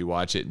week when we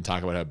watch it and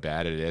talk about how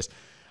bad it is.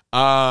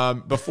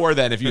 Before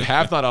then, if you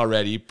have not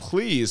already,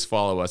 please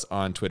follow us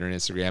on Twitter and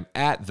Instagram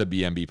at the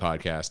BMB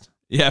Podcast.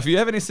 Yeah, if you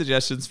have any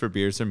suggestions for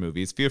beers or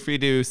movies, feel free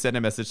to send a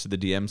message to the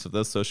DMs of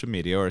those social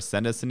media or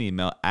send us an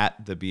email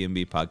at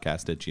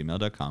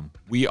thebmbpodcast@gmail.com.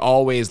 We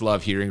always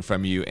love hearing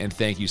from you, and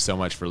thank you so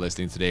much for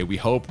listening today. We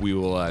hope we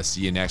will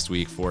see you next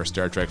week for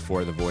Star Trek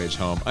IV, The Voyage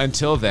Home.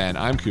 Until then,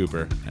 I'm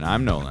Cooper. And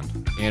I'm Nolan.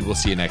 And we'll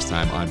see you next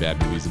time on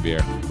Bad Movies and Beer.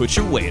 Put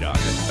your weight on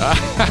it.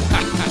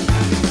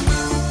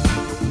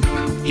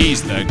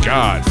 He's the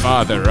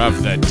godfather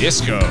of the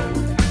disco.